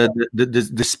 So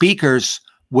the speakers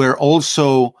were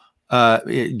also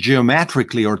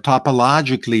geometrically or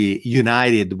topologically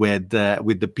united with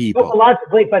the people.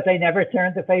 Topologically, but they never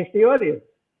turned to face the audience.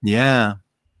 Yeah.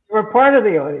 They were part of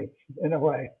the audience in a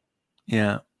way.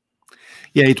 Yeah.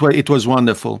 Yeah, it was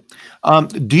wonderful.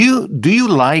 Do you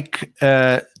like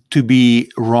to be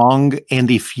wrong?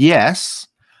 And if yes,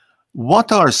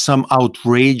 what are some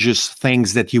outrageous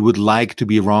things that you would like to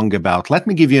be wrong about? Let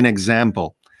me give you an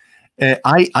example.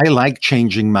 I like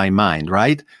changing my mind,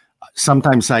 right?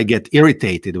 Sometimes I get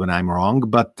irritated when I'm wrong,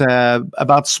 but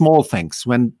about small things.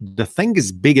 When the thing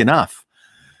is big enough,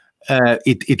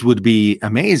 it would be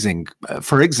amazing.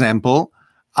 For example,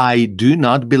 I do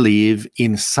not believe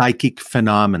in psychic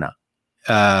phenomena,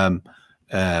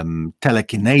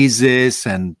 telekinesis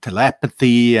and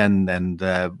telepathy and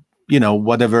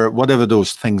whatever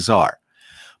those things are.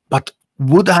 But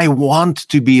would I want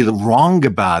to be wrong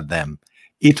about them?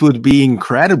 It would be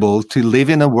incredible to live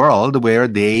in a world where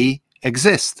they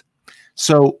exist.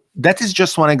 So that is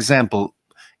just one example.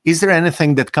 Is there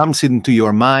anything that comes into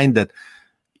your mind that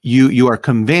you are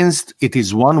convinced it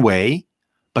is one way,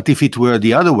 but if it were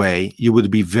the other way, you would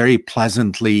be very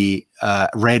pleasantly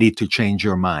ready to change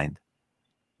your mind?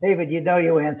 David,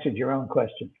 you answered your own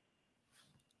question.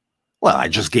 Well, I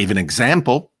just gave an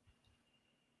example.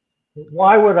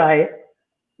 Why would I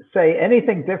say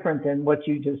anything different than what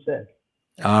you just said?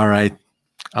 All right.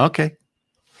 Okay.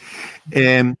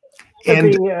 And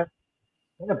it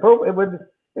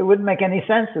wouldn't make any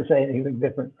sense to say anything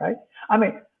different, right? I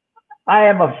mean, I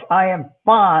am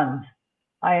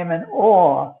in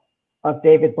awe of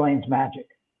David Blaine's magic.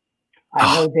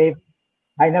 I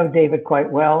know David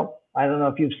quite well. I don't know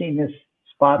if you've seen his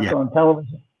spots on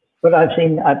television, but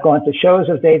I've gone to shows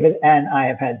of David, and I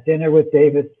have had dinner with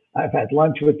David. I've had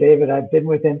lunch with David. I've been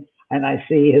with him, and I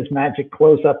see his magic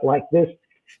close up like this,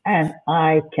 and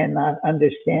I cannot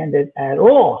understand it at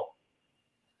all.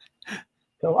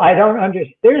 So I don't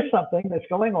understand. There's something that's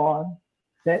going on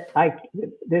that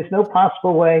there's no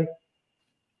possible way.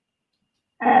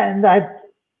 And I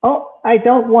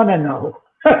don't want to know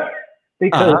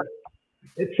because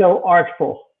it's so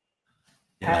artful.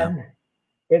 Yeah. And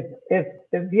if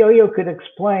Yo-Yo could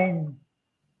explain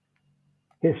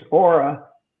his aura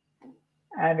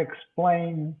and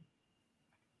explain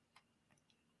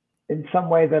in some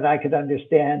way that I could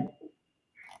understand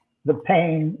the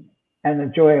pain and the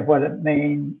joy of what it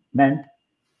meant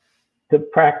to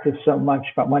practice so much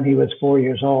from when he was 4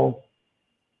 years old,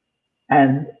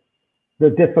 and the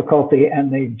difficulty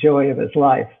and the joy of his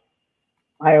life.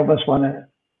 I almost want to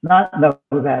not know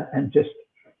that and just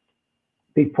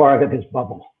be part of his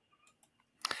bubble.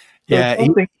 Yeah,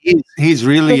 he's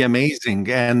really amazing,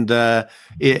 and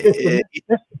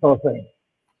mystical thing.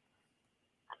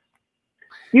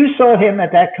 You saw him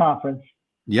at that conference.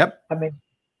 Yep. I mean,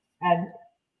 and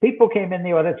people came in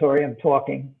the auditorium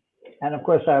talking, and of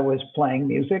course I was playing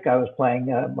music. I was playing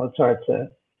Mozart's.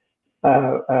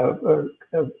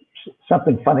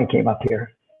 Something funny came up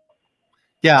here.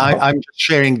 Yeah, I'm just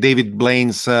sharing David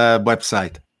Blaine's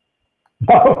website.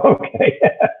 Oh, okay.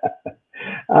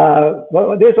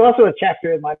 Well, there's also a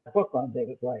chapter in my book on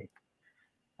David Blaine,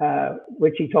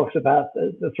 which he talks about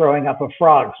the throwing up of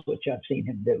frogs, which I've seen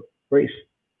him do, where he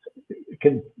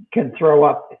can throw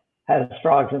up, has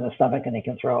frogs in the stomach, and he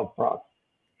can throw up frogs.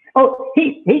 Oh,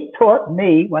 he taught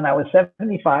me when I was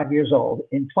 75 years old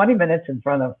in 20 minutes in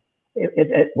front of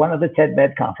at one of the TED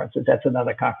Med conferences. That's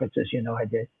another conference, as you know, I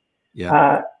did.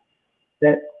 Yeah.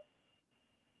 That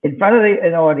in front of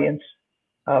an audience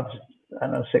of, I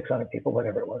don't know, 600 people,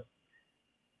 whatever it was.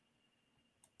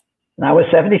 And I was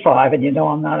 75, and you know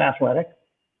I'm not athletic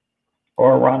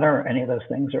or a runner or any of those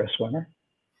things, or a swimmer.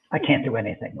 I can't do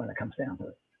anything when it comes down to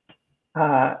it.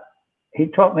 He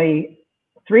taught me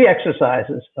 3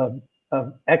 exercises of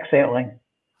exhaling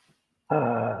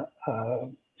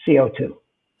CO2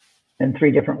 in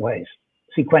 3 different ways,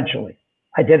 sequentially.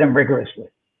 I did them rigorously.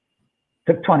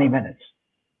 Took 20 minutes,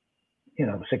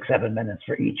 6, 7 minutes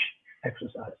for each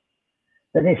exercise.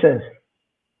 Then he says,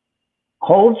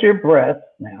 hold your breath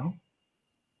now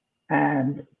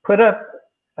and put up,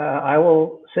 I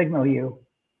will signal you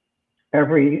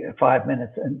every 5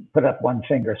 minutes and put up 1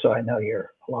 finger so I know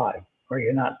you're alive or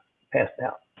you're not passed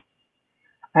out.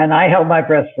 And I held my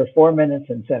breath for 4 minutes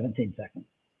and 17 seconds.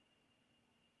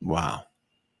 Wow.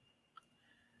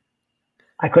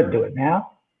 I couldn't do it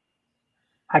now.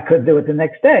 I couldn't do it the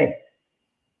next day.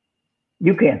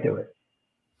 You can't do it.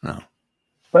 No.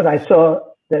 But I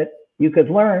saw that you could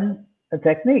learn a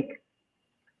technique.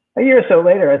 A year or so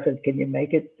later, I said, "Can you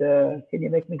make it? Can you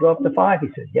make me go up to 5?" He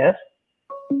said, "Yes,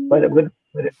 but it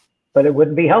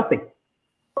wouldn't be healthy."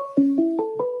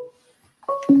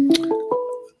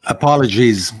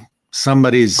 Apologies.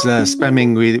 Somebody's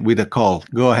spamming with a call.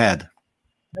 Go ahead.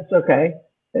 That's okay.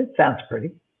 It sounds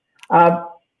pretty.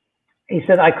 He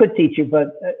said, "I could teach you,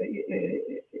 but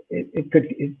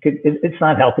it's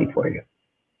not healthy for you."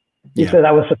 He said,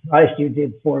 "I was surprised you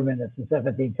did 4 minutes and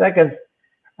 17 seconds.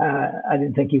 I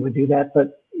didn't think you would do that,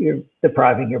 but you're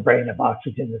depriving your brain of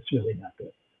oxygen. It's really not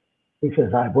good." He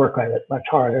says, "I work at it much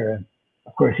harder." And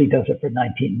of course, he does it for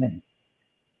 19 minutes.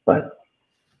 But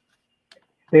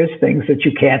there's things that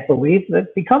you can't believe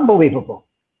that become believable.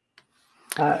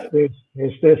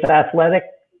 There's athletic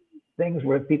things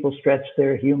where people stretch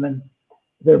their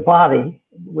body,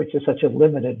 which is such a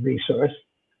limited resource.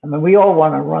 I mean, we all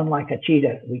want to run like a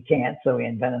cheetah. We can't, so we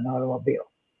invent an automobile.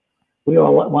 We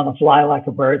all want to fly like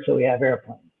a bird, so we have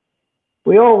airplanes.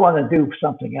 We all want to do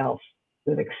something else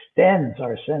that extends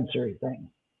our sensory thing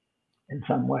in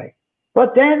some way.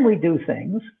 But then we do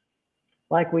things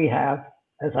like we have,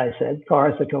 as I said,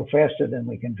 cars that go faster than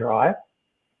we can drive.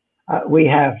 We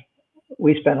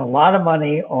spend a lot of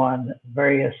money on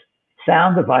various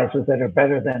sound devices that are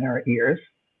better than our ears.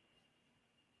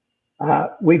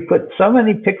 We put so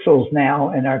many pixels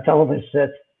now in our television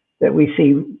sets that we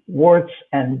see warts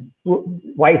and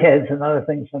whiteheads and other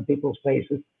things on people's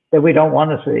faces that we don't want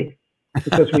to see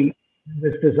because we have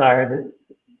this desire to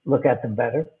look at them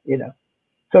better,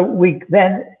 So we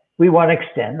want to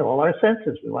extend all our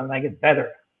senses. We want to make it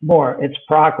better, more. It's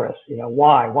progress,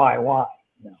 why,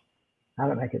 how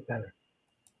to make it better.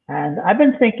 And I've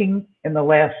been thinking in the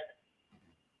last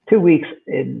 2 weeks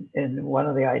in one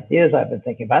of the ideas I've been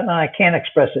thinking about, and I can't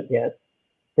express it yet,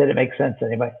 that it makes sense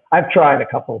anyway. I've tried a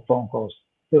couple of phone calls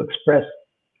to express,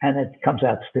 and it comes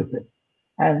out stupid.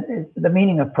 And the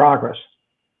meaning of progress,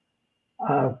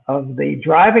 of the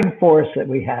driving force that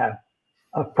we have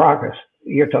of progress.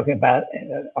 You're talking about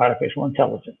artificial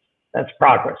intelligence. That's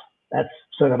progress. That's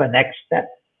sort of a next step,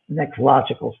 next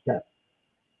logical step.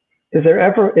 Is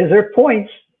there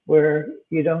points where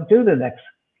you don't do the next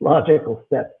logical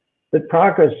step? That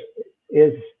progress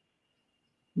is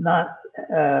not,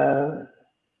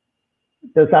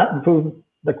 does not improve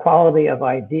the quality of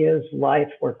ideas,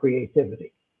 life, or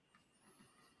creativity.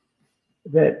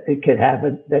 That it could have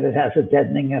that it has a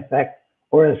deadening effect,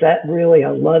 or is that really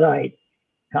a Luddite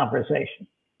conversation?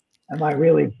 Am I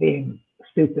really being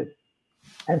stupid?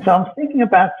 And so I'm thinking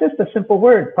about just a simple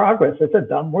word, progress. It's a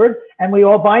dumb word, and we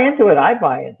all buy into it. I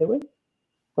buy into it.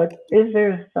 But is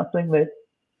there something that?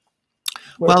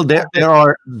 Well,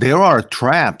 there are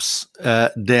traps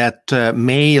that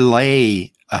may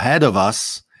lay ahead of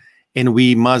us, and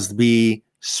we must be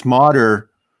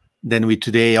smarter than we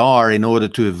today are in order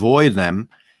to avoid them.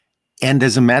 And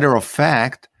as a matter of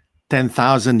fact,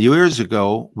 10,000 years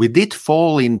ago, we did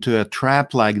fall into a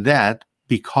trap like that,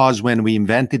 because when we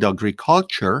invented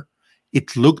agriculture,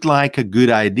 it looked like a good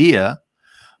idea,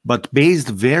 but based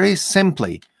very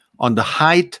simply on the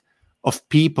height of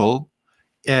people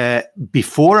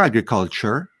before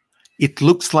agriculture. It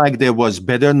looks like there was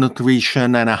better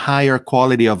nutrition and a higher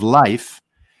quality of life.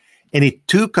 And it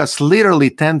took us literally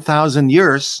 10,000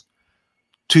 years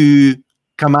to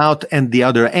come out at the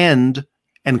other end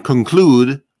and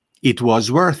conclude it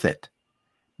was worth it,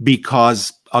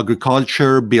 because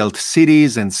agriculture built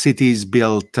cities, and cities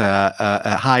built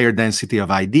a higher density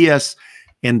of ideas,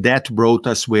 and that brought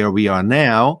us where we are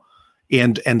now.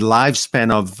 And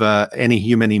lifespan of any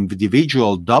human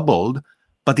individual doubled,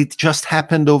 but it just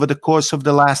happened over the course of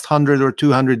the last 100 or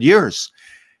 200 years.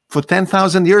 For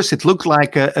 10,000 years, it looked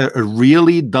like a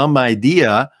really dumb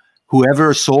idea.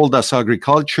 Whoever sold us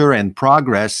agriculture and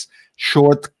progress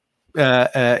short,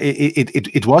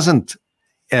 it wasn't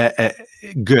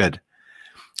good.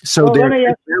 So Well,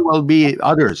 there will be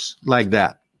others like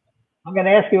that. I'm going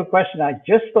to ask you a question I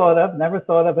just thought of, never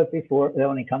thought of it before. It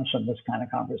only comes from this kind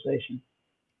of conversation.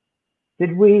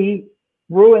 Did we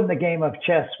ruin the game of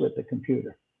chess with the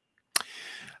computer?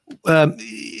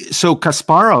 So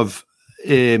Kasparov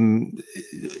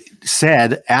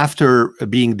said, after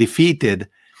being defeated,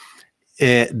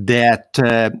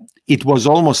 that it was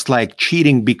almost like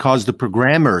cheating, because the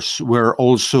programmers were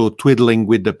also twiddling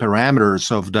with the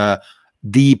parameters of the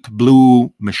Deep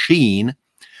Blue machine.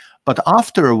 But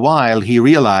after a while, he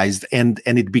realized, and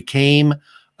it became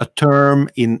a term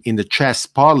in the chess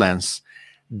parlance,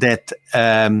 that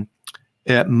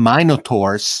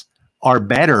minotaurs are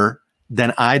better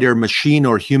than either machine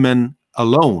or human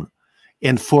alone.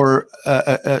 And for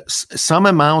some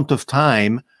amount of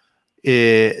time,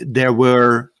 there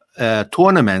were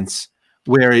tournaments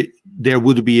where there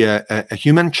would be a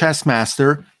human chess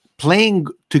master playing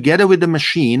together with the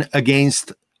machine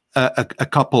against a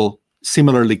couple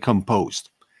similarly composed.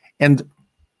 And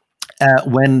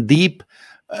when Deep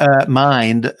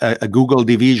Mind, a Google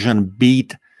division,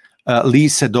 beat Lee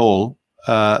Sedol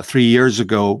 3 years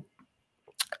ago,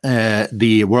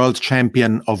 the world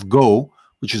champion of Go,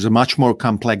 which is a much more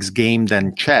complex game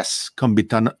than chess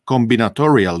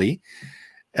combinatorially,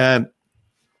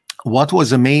 what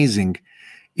was amazing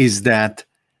is that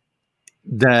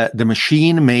the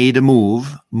machine made a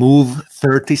move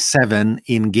 37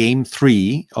 in game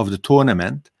 3 of the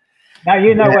tournament. Now,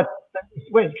 you know what,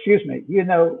 wait, excuse me, you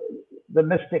know the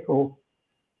mystique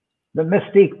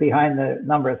behind the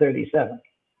number 37.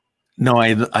 No,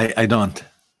 I don't.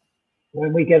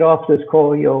 When we get off this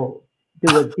call, you'll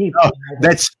do a deep. Oh,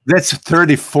 that's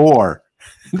 34.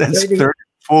 That's 30?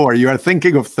 34. You are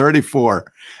thinking of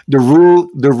 34. The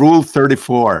rule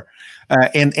 34.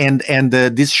 And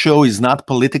this show is not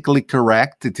politically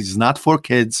correct. It is not for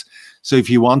kids. So if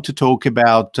you want to talk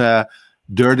about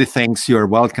dirty things, you're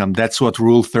welcome. That's what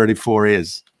Rule 34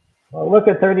 is. Well, look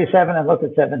at 37 and look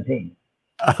at 17.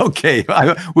 Okay,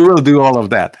 we will do all of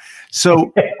that.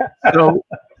 So,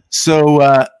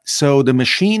 so the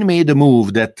machine made a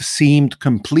move that seemed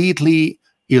completely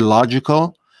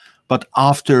illogical, but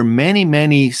after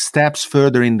many steps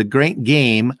further in the great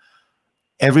game,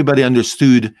 everybody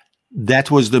understood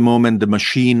that was the moment the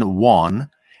machine won.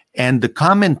 And the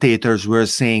commentators were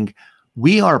saying,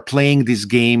 we are playing this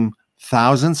game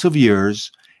thousands of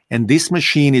years, and this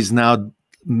machine is now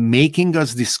making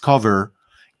us discover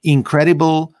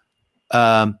incredible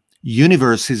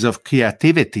universes of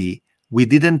creativity we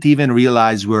didn't even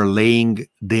realize were laying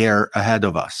there ahead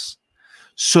of us.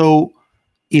 So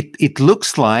it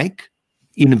looks like,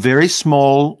 in very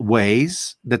small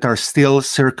ways that are still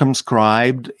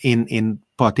circumscribed in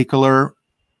particular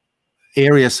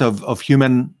areas of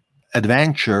human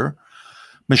adventure,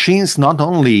 machines not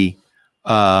only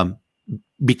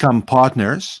become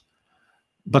partners,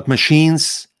 but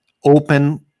machines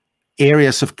open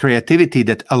areas of creativity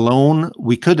that alone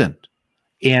we couldn't.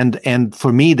 And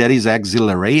for me, that is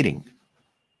exhilarating.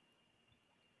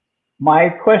 My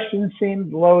question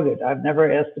seemed loaded. I've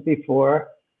never asked it before,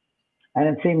 and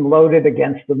it seemed loaded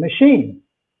against the machine.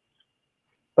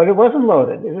 But it wasn't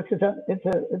loaded. It's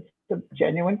a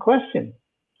genuine question,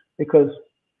 because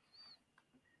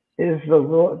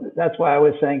that's why I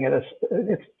was saying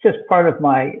it's just part of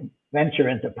my venture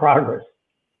into progress.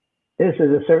 Is at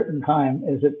a certain time,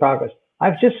 is it progress?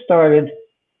 I've just started.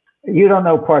 You don't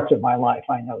know parts of my life,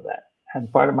 I know that.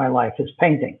 And part of my life is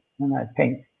painting, and I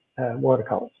paint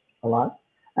watercolors a lot.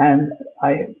 And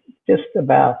I just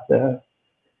about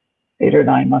 8 or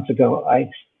 9 months ago, I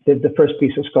did the first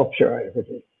piece of sculpture I ever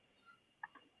did.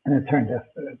 and it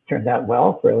turned out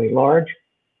well, fairly large,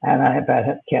 and I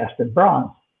had cast in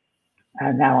bronze,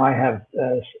 and now I have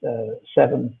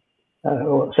seven,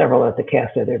 several at the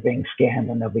caster. They're being scanned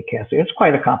and they'll be casted. It's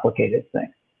quite a complicated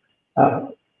thing.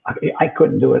 I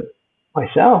couldn't do it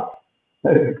myself.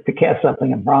 To cast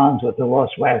something in bronze with the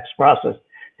lost wax process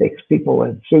takes people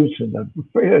in suits, and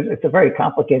it's a very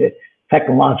complicated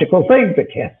technological thing to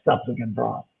cast something in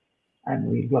bronze. And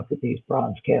we look at these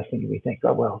bronze castings and we think,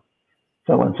 oh, well,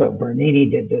 so-and-so Bernini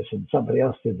did this and somebody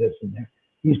else did this, and they're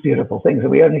these beautiful things. And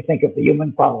we only think of the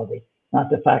human quality, not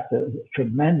the fact that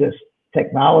tremendous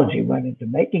technology went into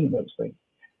making those things.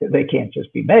 They can't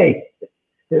just be made.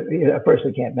 A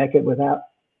person can't make it without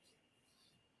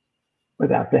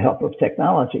the help of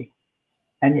technology.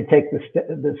 And you take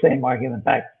the same argument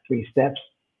back 3 steps,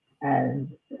 and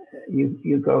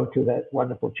you go to that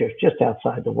wonderful church just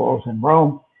outside the walls in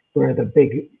Rome, where the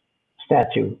big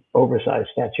statue, oversized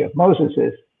statue of Moses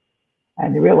is,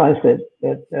 and you realize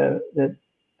that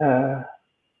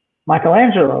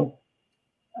Michelangelo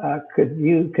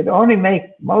could only make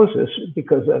Moses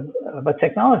because of a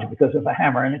technology, because of a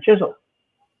hammer and a chisel,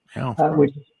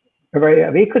 which is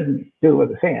he couldn't do with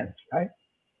his hands, right?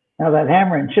 Now that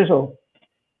hammer and chisel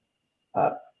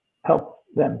helped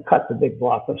them cut the big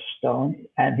block of stone,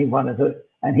 and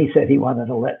he said he wanted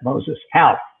to let Moses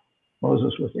out.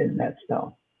 Moses was in that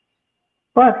stone.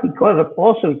 But he could have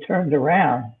also turned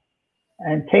around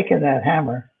and taken that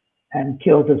hammer and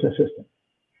killed his assistant.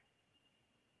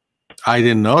 I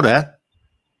didn't know that.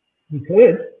 He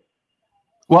could.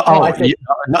 Well,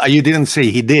 you didn't say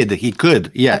he did. He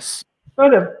could, yes.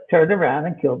 Could have turned around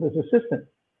and killed his assistant.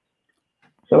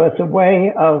 So it's a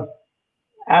way of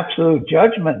absolute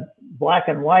judgment, black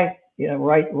and white,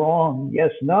 right, wrong,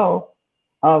 yes, no,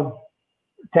 of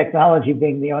technology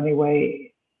being the only way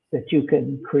that you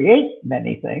can create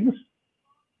many things,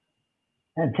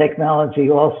 and technology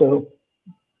also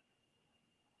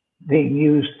being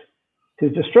used to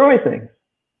destroy things.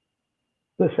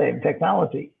 The same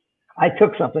technology. I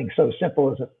took something so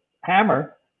simple as a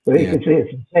hammer, but you can see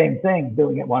it's the same thing,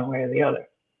 doing it one way or the other.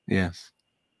 Yes.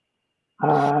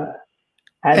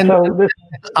 And so this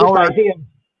idea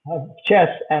of chess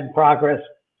and progress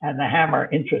and the hammer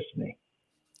interests me.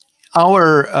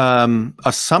 Our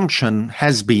assumption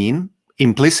has been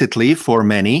implicitly for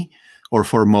many or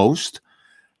for most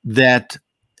that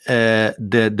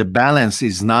the balance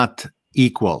is not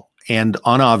equal, and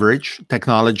on average,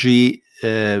 technology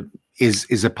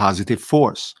is a positive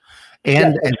force.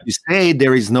 And as you say,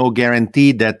 there is no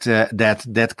guarantee that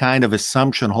that kind of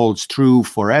assumption holds true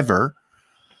forever.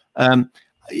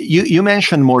 You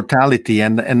mentioned mortality,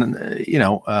 and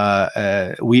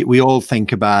we all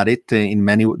think about it in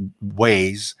many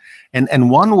ways. And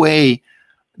one way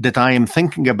that I am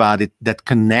thinking about it that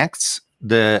connects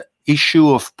the issue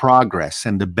of progress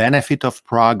and the benefit of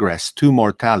progress to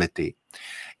mortality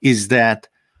is that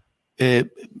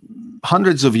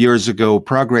hundreds of years ago,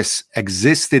 progress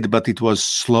existed, but it was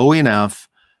slow enough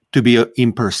to be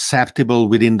imperceptible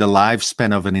within the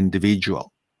lifespan of an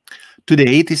individual.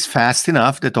 Today, it is fast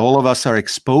enough that all of us are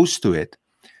exposed to it,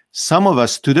 some of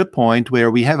us to the point where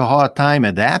we have a hard time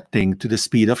adapting to the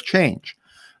speed of change.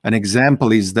 An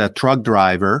example is the truck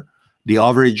driver. The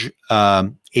average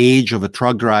age of a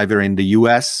truck driver in the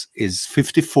US is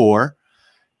 54.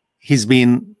 He's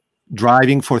been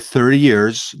driving for 30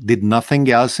 years, did nothing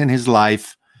else in his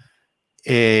life,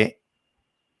 and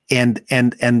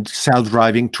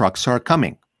self-driving trucks are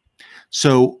coming.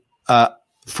 So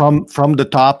from the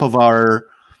top of our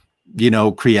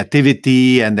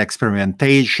creativity and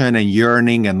experimentation and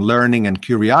yearning and learning and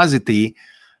curiosity,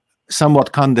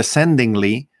 somewhat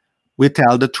condescendingly, we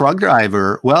tell the truck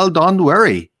driver, well, don't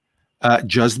worry,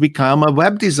 just become a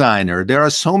web designer. There are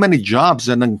so many jobs,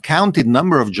 an uncounted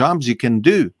number of jobs you can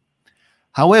do.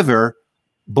 However,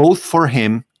 both for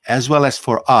him as well as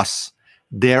for us,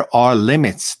 there are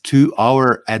limits to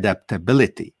our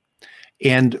adaptability.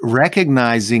 And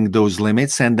recognizing those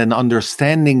limits and then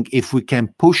understanding if we can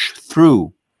push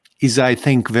through is, I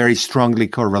think, very strongly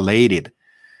correlated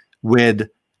with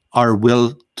our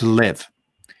will to live.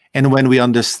 And when we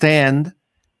understand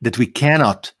that we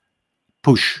cannot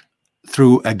push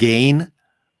through again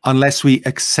unless we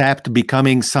accept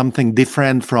becoming something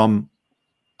different from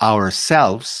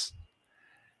ourselves,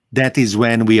 that is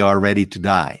when we are ready to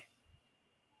die.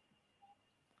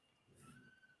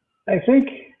 I think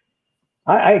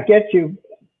I get you,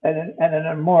 and in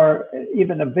a more,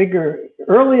 even a bigger,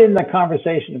 early in the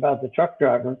conversation about the truck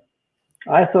driver,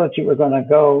 I thought you were going to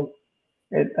go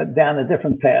down a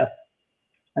different path.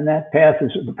 And that path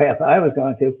is the path I was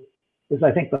going to, because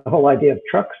I think the whole idea of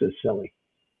trucks is silly.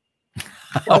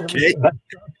 Okay.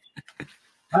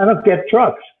 I don't get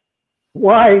trucks.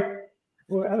 Why?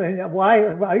 I mean,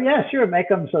 why? Well, yeah, sure, make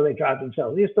them so they drive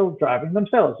themselves. They're still driving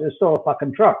themselves. They're still a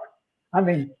fucking truck. I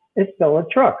mean, it's still a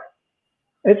truck.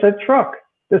 It's a truck.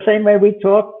 The same way we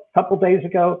talked a couple days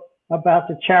ago about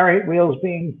the chariot wheels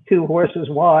being 2 horses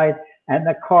wide and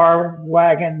the car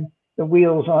wagon, the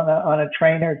wheels on a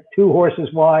train are 2 horses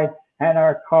wide and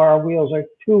our car wheels are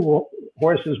 2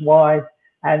 horses wide.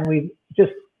 And we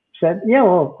just said, yeah,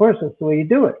 well, of course, that's the way you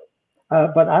do it.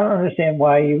 But I don't understand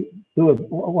why you do it.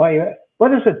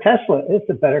 What is a Tesla? It's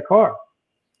a better car.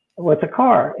 What's a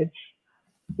car? It's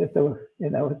just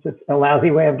it's just a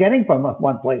lousy way of getting from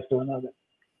one place to another.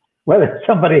 Whether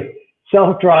somebody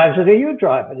self-drives it or you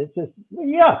drive it, it's just,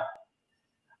 yeah.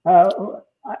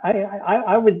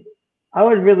 I would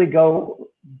really go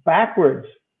backwards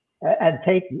and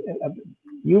take,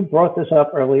 you brought this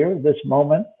up earlier, this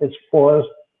moment, this pause,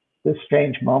 this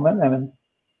strange moment. I mean,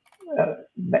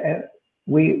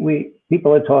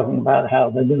 people are talking about how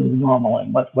the new normal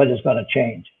and what is going to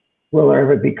change. Will there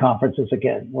ever be conferences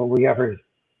again? Will we ever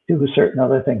do certain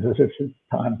other things? Is it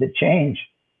time to change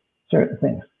certain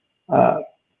things? I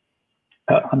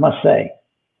must say,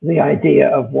 the idea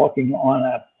of walking on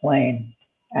a plane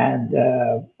and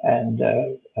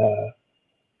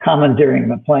commandeering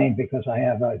the plane because I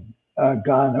have a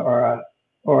gun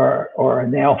or a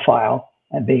nail file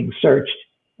and being searched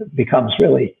becomes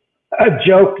really a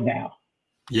joke now.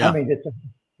 Yeah. I mean,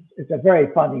 it's a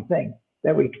very funny thing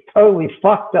that we totally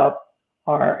fucked up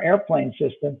our airplane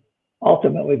system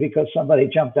ultimately because somebody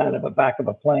jumped out of the back of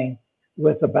a plane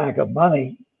with a bag of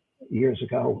money years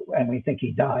ago, and we think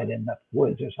he died in the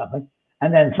woods or something.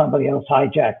 And then somebody else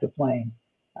hijacked the plane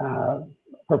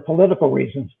for political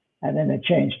reasons, and then it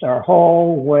changed our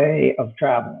whole way of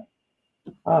traveling.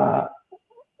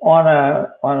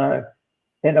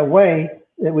 In a way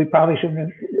that we probably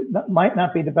might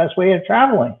not be the best way of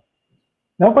traveling.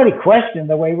 Nobody questioned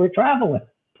the way we're traveling.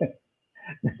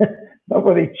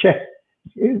 Nobody checked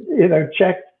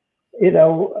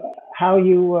how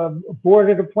you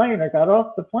boarded a plane or got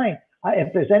off the plane.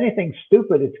 If there's anything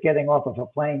stupid, it's getting off of a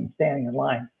plane, standing in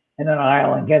line in an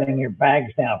aisle and getting your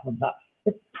bags down from top.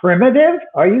 It's primitive.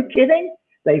 Are you kidding?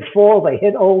 They fall, they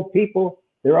hit old people.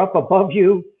 They're up above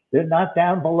you. They're not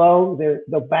down below.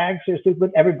 The bags are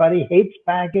stupid. Everybody hates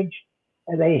baggage,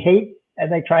 and they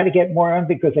try to get more on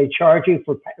because they charge you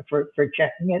for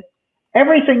checking it.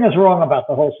 Everything is wrong about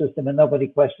the whole system, and nobody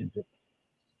questions it.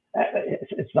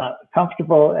 It's not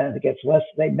comfortable, and it gets less.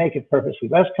 They make it purposely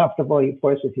less comfortable, of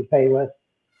course, if you pay less.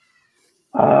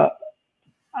 I'm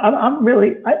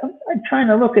trying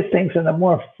to look at things in a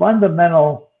more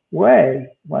fundamental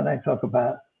way when I talk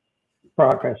about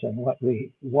progress and what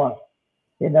we want.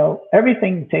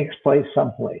 Everything takes place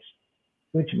someplace,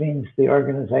 which means the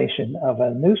organization of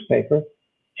a newspaper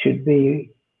should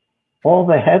be all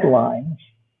the headlines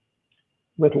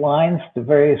with lines to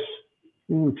various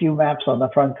few maps on the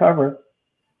front cover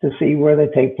to see where they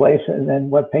take place and then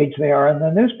what page they are in the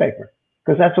newspaper,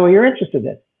 because that's all you're interested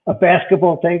in. A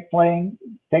basketball takes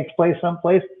place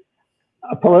someplace.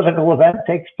 A political event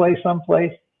takes place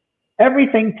someplace.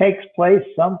 Everything takes place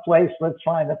someplace. Let's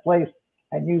find a place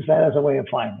and use that as a way of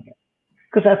finding it,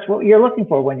 because that's what you're looking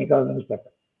for when you go to the newspaper.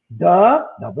 Duh,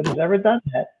 nobody's ever done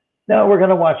that. No, we're going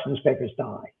to watch newspapers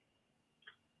die.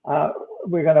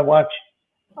 We're going to watch.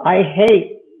 I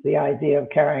hate the idea of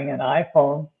carrying an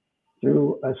iPhone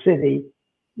through a city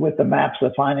with the maps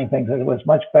of finding things. It was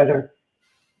much better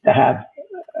to have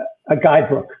a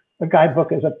guidebook. A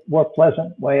guidebook is a more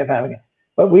pleasant way of having it.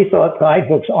 But we thought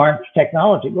guidebooks aren't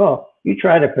technology. Well, you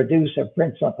try to produce or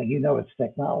print something, it's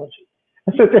technology.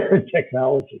 It's a different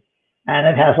technology. And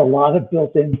it has a lot of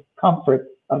built-in comfort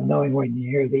of knowing when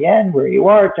you're near the end, where you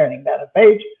are, turning down a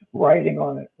page, writing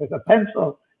on it with a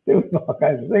pencil, doing all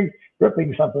kinds of things,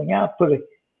 ripping something out, putting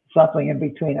something in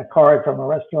between a card from a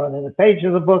restaurant and a page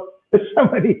of the book. There's so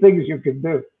many things you can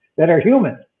do that are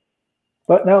human.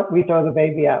 But no, we throw the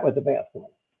baby out with the bathwater,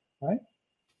 right?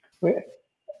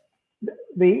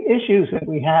 The issues that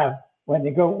we have when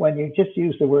you just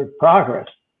use the word progress,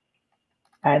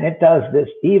 and it does this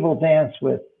evil dance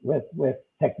with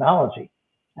technology.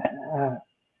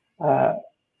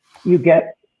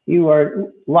 You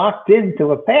are locked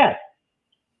into a path.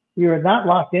 You are not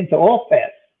locked into all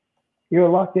paths. You're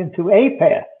locked into a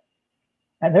path.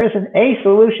 And there's an A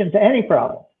solution to any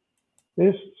problem.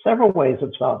 There's several ways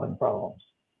of solving problems.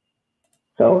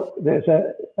 So there's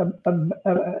the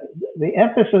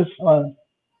emphasis on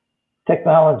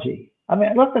technology. I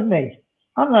mean, look at me.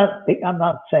 I'm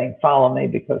not saying follow me,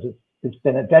 because it's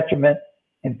been a detriment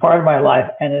in part of my life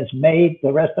and has made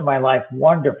the rest of my life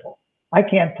wonderful. I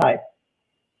can't type.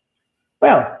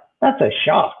 Well, that's a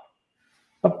shock.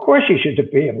 Of course you should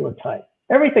be able to type.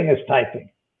 Everything is typing.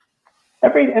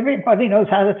 Everybody knows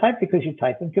how to type because you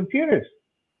type in computers.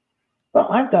 Well,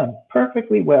 I've done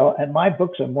perfectly well, and my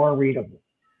books are more readable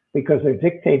because they're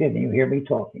dictated and you hear me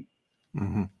talking.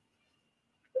 Mm-hmm.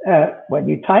 When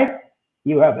you type,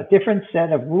 you have a different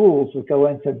set of rules that go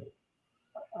into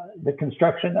the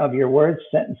construction of your words,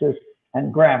 sentences,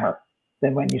 and grammar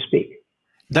than when you speak.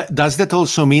 Does that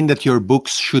also mean that your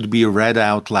books should be read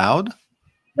out loud?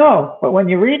 No, but when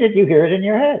you read it, you hear it in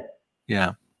your head.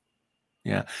 Yeah.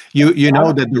 Yeah. You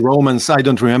know that the Romans, I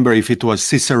don't remember if it was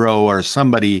Cicero or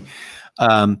somebody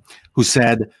who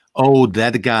said, oh,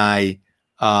 that guy,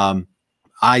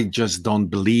 I just don't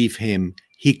believe him.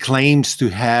 He claims to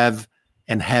have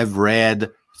and have read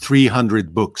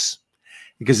 300 books.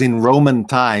 Because in Roman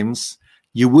times,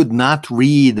 you would not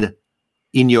read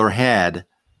in your head.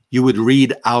 You would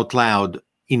read out loud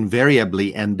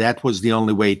invariably, and that was the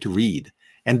only way to read.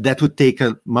 And that would take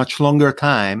a much longer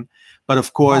time. But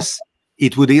of course,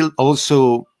 it would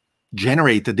also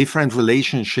generate a different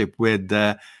relationship with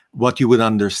what you would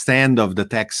understand of the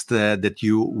text that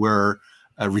you were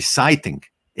reciting.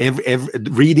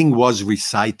 Reading was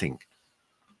reciting.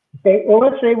 Okay, well,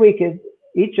 let's say we could,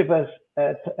 each of us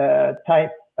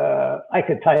type, I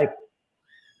could type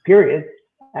period,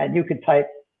 and you could type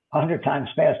 100 times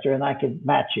faster, and I could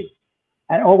match you.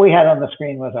 And all we had on the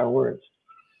screen was our words.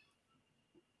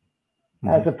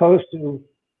 As opposed to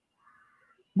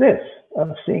this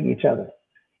of seeing each other.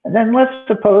 And then let's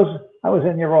suppose I was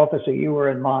in your office or you were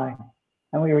in mine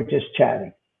and we were just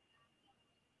chatting,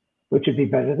 which would be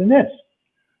better than this.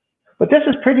 But this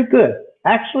is pretty good.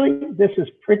 Actually, this is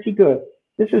pretty good.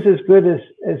 This is as good as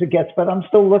it gets, but I'm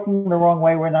still looking the wrong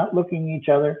way. We're not looking at each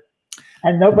other.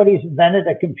 And nobody's invented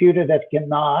a computer that can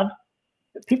nod.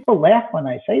 People laugh when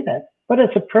I say that, but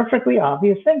it's a perfectly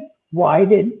obvious thing. Why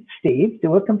did Steve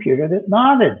do a computer that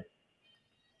nodded?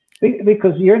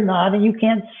 Because you're nodding. You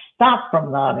can't stop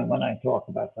from nodding when I talk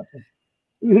about something.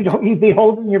 You'd be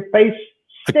holding your face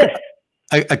stiff.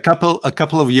 A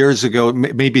couple of years ago,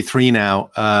 maybe 3 now,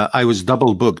 I was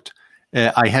double booked.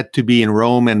 I had to be in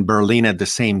Rome and Berlin at the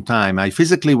same time. I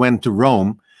physically went to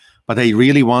Rome, but I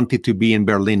really wanted to be in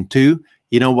Berlin too.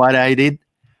 You know what I did?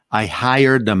 I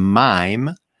hired a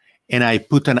mime and I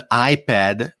put an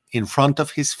iPad in front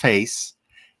of his face,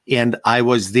 and I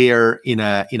was there in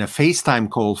a FaceTime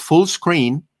call, full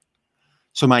screen,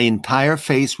 so my entire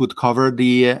face would cover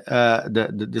the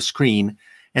screen,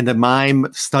 and the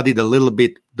mime studied a little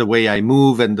bit the way I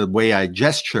move and the way I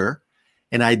gesture,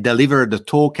 and I delivered the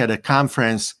talk at a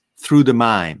conference through the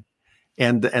mime,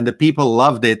 and the people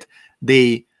loved it.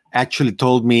 They actually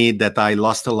told me that I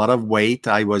lost a lot of weight.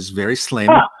 I was very slim.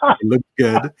 I looked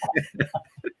good.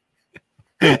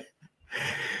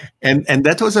 And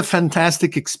that was a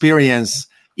fantastic experience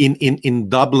in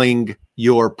doubling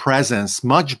your presence,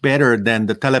 much better than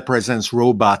the telepresence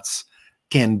robots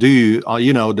can do,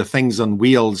 the things on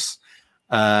wheels.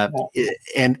 Oh,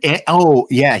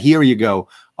 yeah, here you go.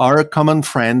 Our common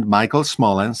friend, Michael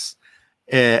Smolens,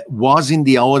 was in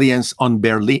the audience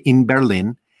in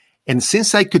Berlin. And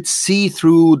since I could see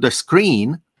through the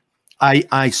screen,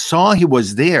 I saw he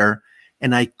was there,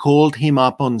 and I called him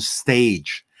up on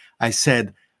stage. I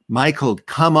said, Michael,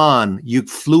 come on. You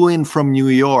flew in from New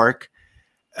York.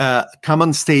 Come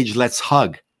on stage. Let's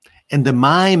hug. And the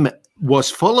mime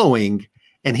was following,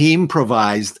 and he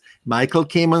improvised. Michael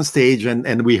came on stage,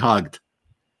 and we hugged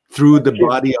through the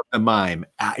body of the mime.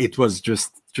 It was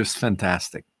just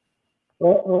fantastic.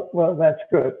 Well, that's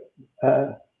good.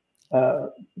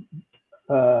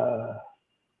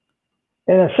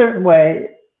 In a certain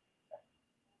way,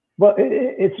 well,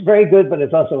 it's very good, but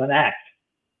it's also an act.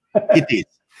 It is.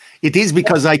 It is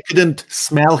because I couldn't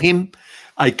smell him.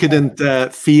 I couldn't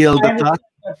feel the touch.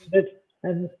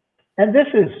 And this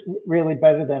is really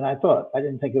better than I thought. I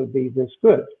didn't think it would be this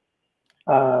good.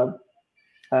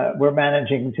 We're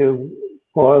managing to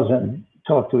pause and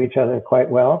talk to each other quite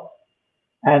well.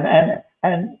 And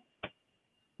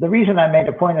the reason I made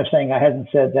a point of saying I hadn't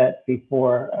said that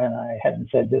before, and I hadn't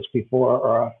said this before,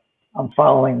 or I'm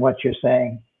following what you're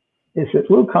saying, is that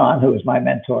Lou Kahn, who is my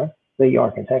mentor, the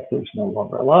architect who's no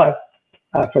longer alive,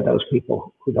 for those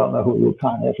people who don't know who Lou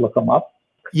Kahn is, look him up.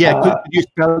 Yeah, could you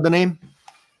spell the name?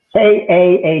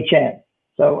 Kahn.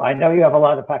 So I know you have a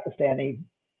lot of Pakistani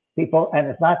people, and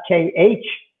it's not Khan, it's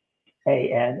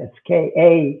Kahn.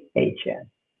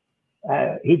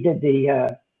 He did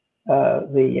the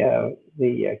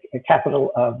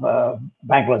capital of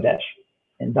Bangladesh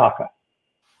in Dhaka.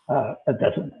 That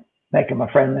doesn't make him a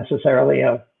friend necessarily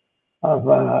of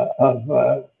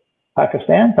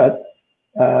Pakistan, but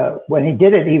when he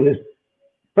did it, he was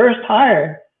first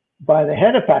hired by the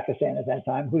head of Pakistan at that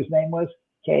time, whose name was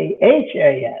Khan.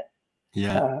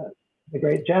 Yeah. The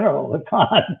great general, the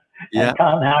Khan, Yeah.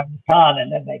 and Khan,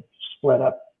 and then they split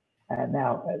up, and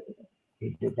now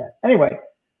he did that. Anyway,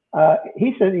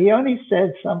 he said he only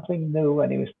said something new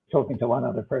when he was talking to one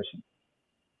other person.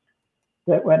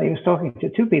 That when he was talking to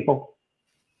two people,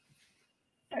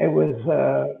 it was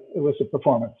a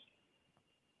performance,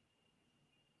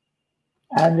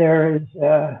 and there is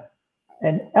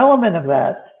an element of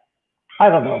that. I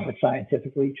don't know if it's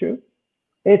scientifically true.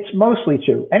 It's mostly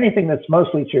true. Anything that's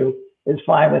mostly true is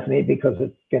fine with me because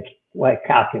it gets like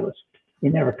calculus. You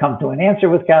never come to an answer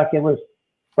with calculus,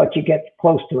 but you get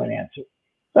close to an answer.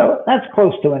 So that's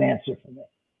close to an answer for me.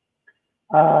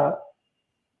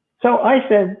 So I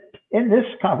said, in this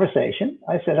conversation,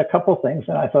 I said a couple things,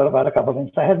 and I thought about a couple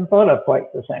things I hadn't thought of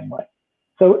quite the same way.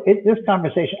 So this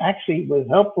conversation actually was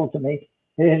helpful to me.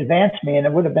 It advanced me, and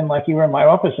it would have been like you were in my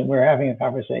office and we were having a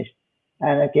conversation.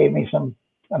 And it gave me some,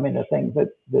 the things that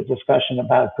the discussion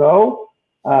about Go,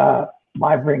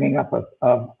 my bringing up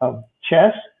of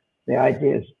chess, the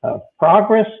ideas of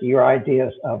progress, your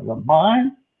ideas of the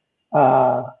mind,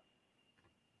 the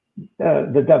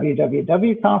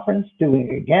WWW conference, doing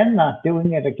it again, not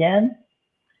doing it again,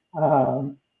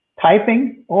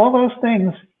 typing, all those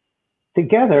things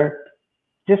together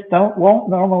just won't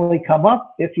normally come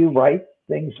up if you write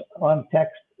things on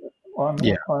text on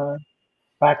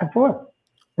back and forth.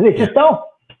 They just don't.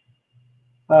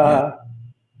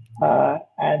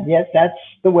 And yet that's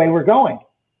the way we're going.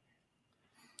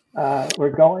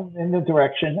 We're going in the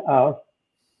direction of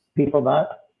people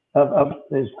not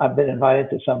I've been invited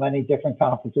to so many different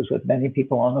conferences with many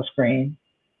people on the screen,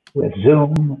 with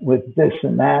Zoom, with this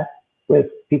and that, with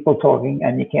people talking,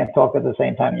 and you can't talk at the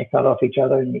same time. You cut off each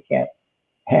other, and you can't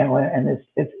handle it. And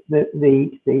it's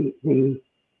the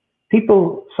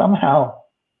people somehow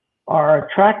are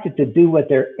attracted to do what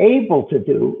they're able to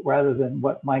do rather than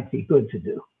what might be good to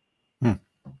do.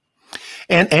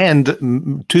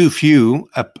 And too few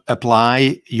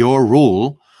apply your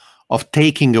rule of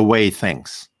taking away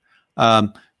things.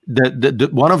 One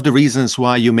of the reasons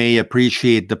why you may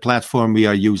appreciate the platform we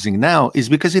are using now is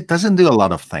because it doesn't do a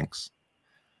lot of things,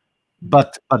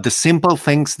 but the simple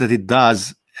things that it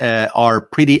does are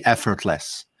pretty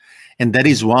effortless, and that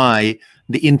is why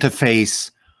the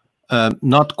interface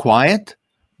not quiet,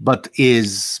 but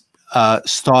is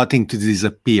starting to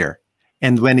disappear.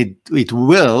 And when it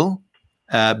will,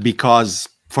 because,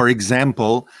 for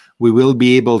example, we will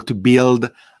be able to build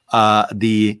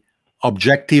the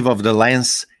objective of the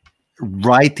lens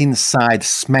right inside,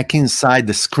 smack inside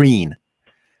the screen,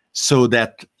 so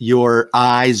that your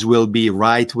eyes will be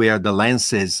right where the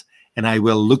lens is, and I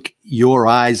will look your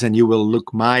eyes and you will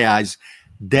look my eyes.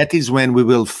 That is when we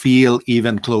will feel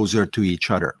even closer to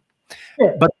each other.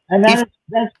 Yeah, and that's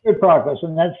good progress,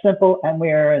 and that's simple, and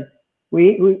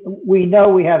we know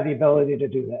we have the ability to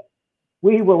do that.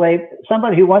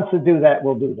 Somebody who wants to do that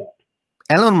will do that.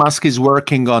 Elon Musk is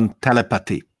working on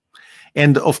telepathy.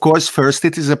 And of course, first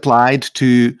it is applied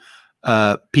to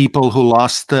people who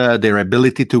lost their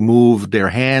ability to move their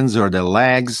hands or their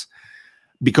legs,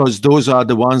 because those are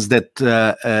the ones that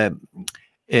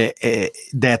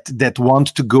want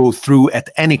to go through at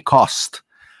any cost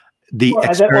the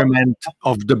experiment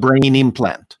of the brain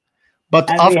implant. But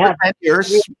after 10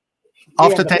 years,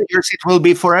 it will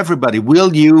be for everybody.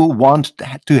 Will you want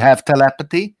to have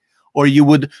telepathy? Or you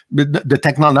would, not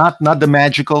the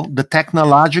magical, the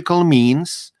technological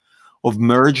means of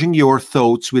merging your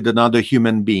thoughts with another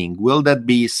human being. Will that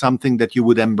be something that you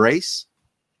would embrace?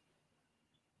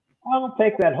 I'll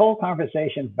take that whole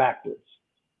conversation backwards,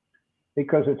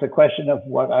 because it's a question of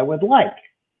what I would like.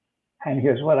 And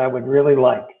here's what I would really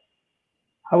like.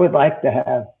 I would like to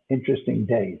have interesting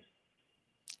days.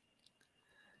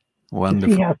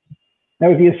 Wonderful.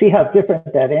 Do you see how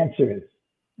different that answer is?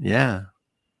 Yeah.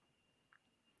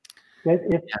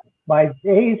 If my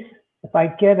days, if I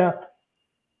get up,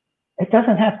 it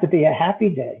doesn't have to be a happy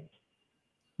day.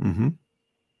 Mm-hmm.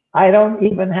 I don't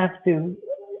even have to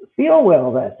feel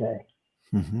well that day.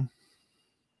 Mm-hmm.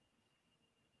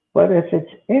 But if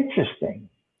it's interesting,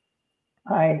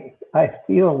 I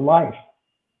feel life.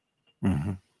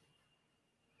 Mm-hmm.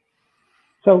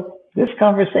 So this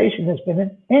conversation has been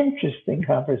an interesting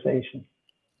conversation.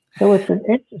 So it's an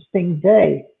interesting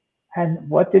day. And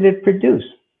what did it produce?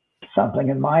 Something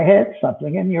in my head,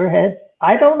 something in your head.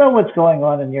 I don't know what's going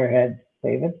on in your head,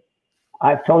 David.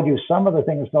 I've told you some of the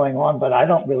things going on, but I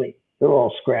don't really, they're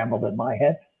all scrambled in my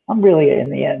head. I'm really, in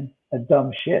the end, a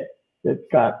dumb shit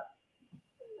that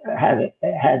had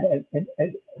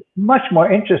a much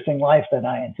more interesting life than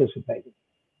I anticipated.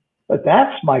 But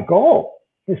that's my goal.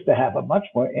 is to have a much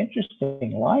more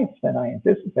interesting life than I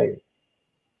anticipated.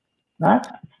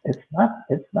 It's not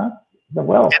the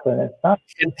wealth, and it's not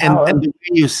the power. And the way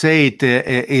you say it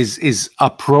is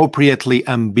appropriately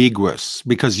ambiguous,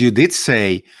 because you did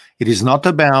say it is not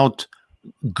about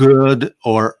good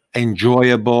or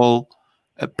enjoyable,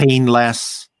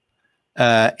 painless,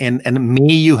 and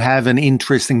may you have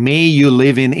may you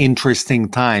live in interesting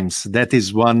times. That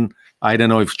is one, I don't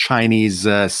know if Chinese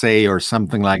say or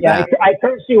something like that. I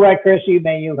curse you, I curse you,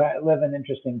 may you live in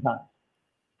interesting times.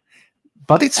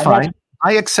 But it's fine.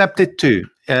 I accept it too.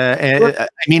 I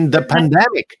mean, the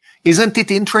pandemic, isn't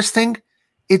it interesting?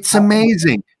 It's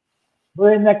amazing.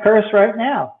 We're in the curse right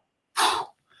now.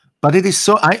 But it is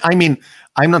so, I mean,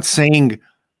 I'm not saying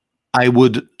I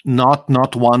would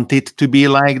not want it to be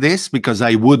like this, because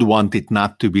I would want it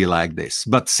not to be like this.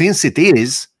 But since it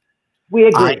is, we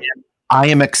agree. I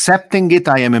am accepting it.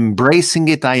 I am embracing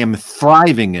it. I am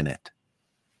thriving in it.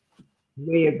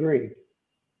 We agree.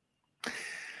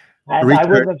 And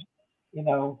Richard,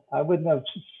 I wouldn't have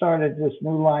started this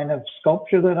new line of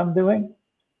sculpture that I'm doing,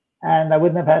 and I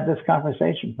wouldn't have had this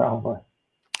conversation probably.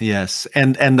 Yes,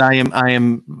 and I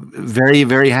am very,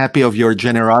 very happy of your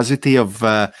generosity of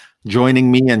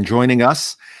joining me and joining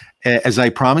us. As I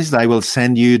promised, I will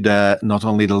send you not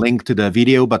only the link to the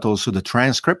video, but also the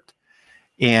transcript.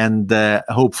 And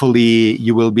hopefully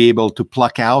you will be able to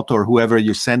pluck out, or whoever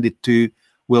you send it to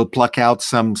will pluck out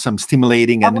some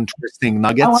stimulating and interesting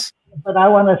nuggets. But I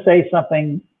want to say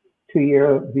something to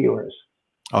your viewers.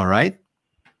 All right.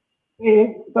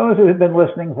 Those who have been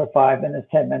listening for 5 minutes,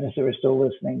 10 minutes, who are still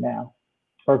listening now,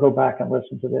 or go back and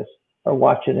listen to this, or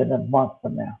watch it in a month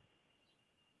from now.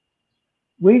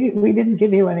 We didn't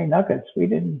give you any nuggets. We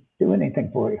didn't do anything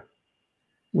for you.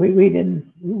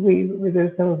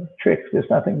 There's no tricks. There's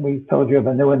nothing we told you of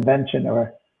a new invention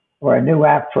or a new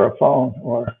app for a phone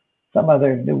or some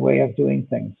other new way of doing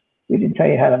things. We didn't tell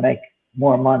you how to make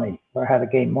more money or how to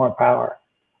gain more power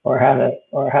or how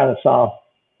to solve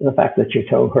the fact that your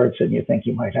toe hurts and you think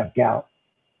you might have gout.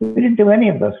 We didn't do any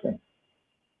of those things.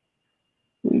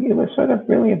 It was sort of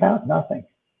really about nothing.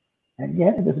 And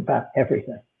yet it was about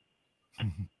everything.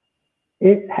 Mm-hmm.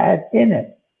 It had in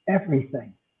it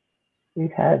everything.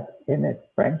 It had in it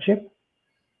friendship,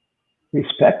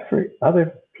 respect for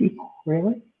other people,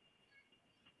 really.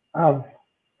 Of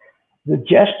the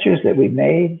gestures that we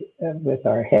made with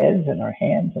our heads and our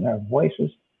hands and our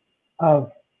voices,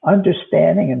 of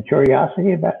understanding and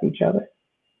curiosity about each other,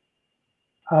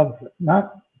 of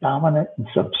not dominant and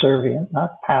subservient,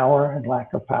 not power and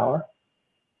lack of power,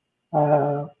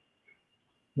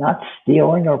 not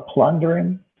stealing or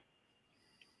plundering,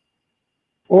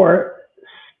 or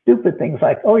stupid things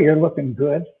like, oh, you're looking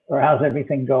good, or how's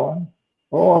everything going,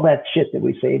 or all that shit that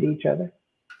we say to each other.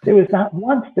 There was not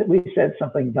once that we said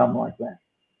something dumb like that.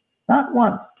 Not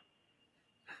once.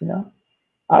 You know,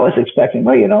 I was expecting,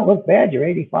 well, you don't look bad. You're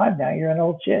 85 now. You're an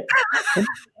old shit.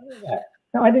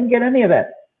 No, I didn't get any of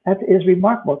that. That is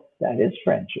remarkable. That is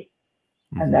friendship.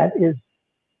 Mm-hmm. And that is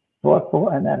thoughtful,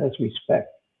 and that is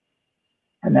respect.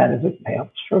 And that is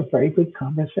helps for a very good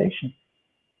conversation.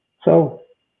 So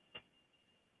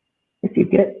if you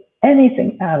get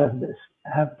anything out of this,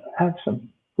 have some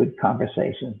good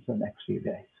conversations the next few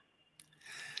days.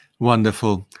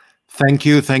 Wonderful. Thank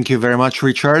you. Thank you very much,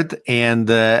 Richard.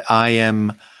 And I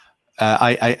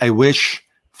wish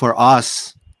for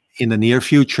us in the near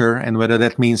future, and whether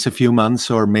that means a few months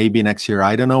or maybe next year,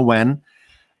 I don't know when,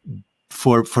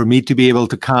 for me to be able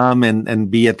to come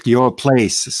and be at your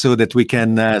place so that we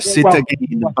can sit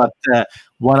again, but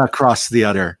one across the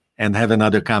other and have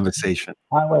another conversation.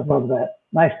 I would love that.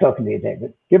 Nice talking to you,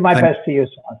 David. Give my best to you,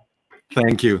 son.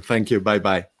 Thank you. Thank you.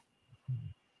 Bye-bye.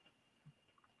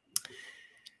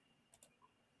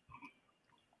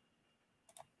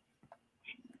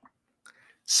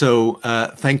 So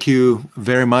thank you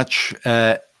very much,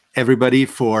 everybody,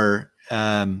 for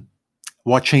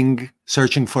watching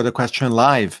Searching for the Question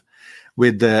live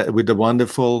with the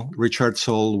wonderful Richard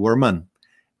Saul Wurman.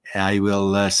 I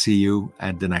will see you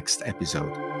at the next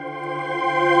episode.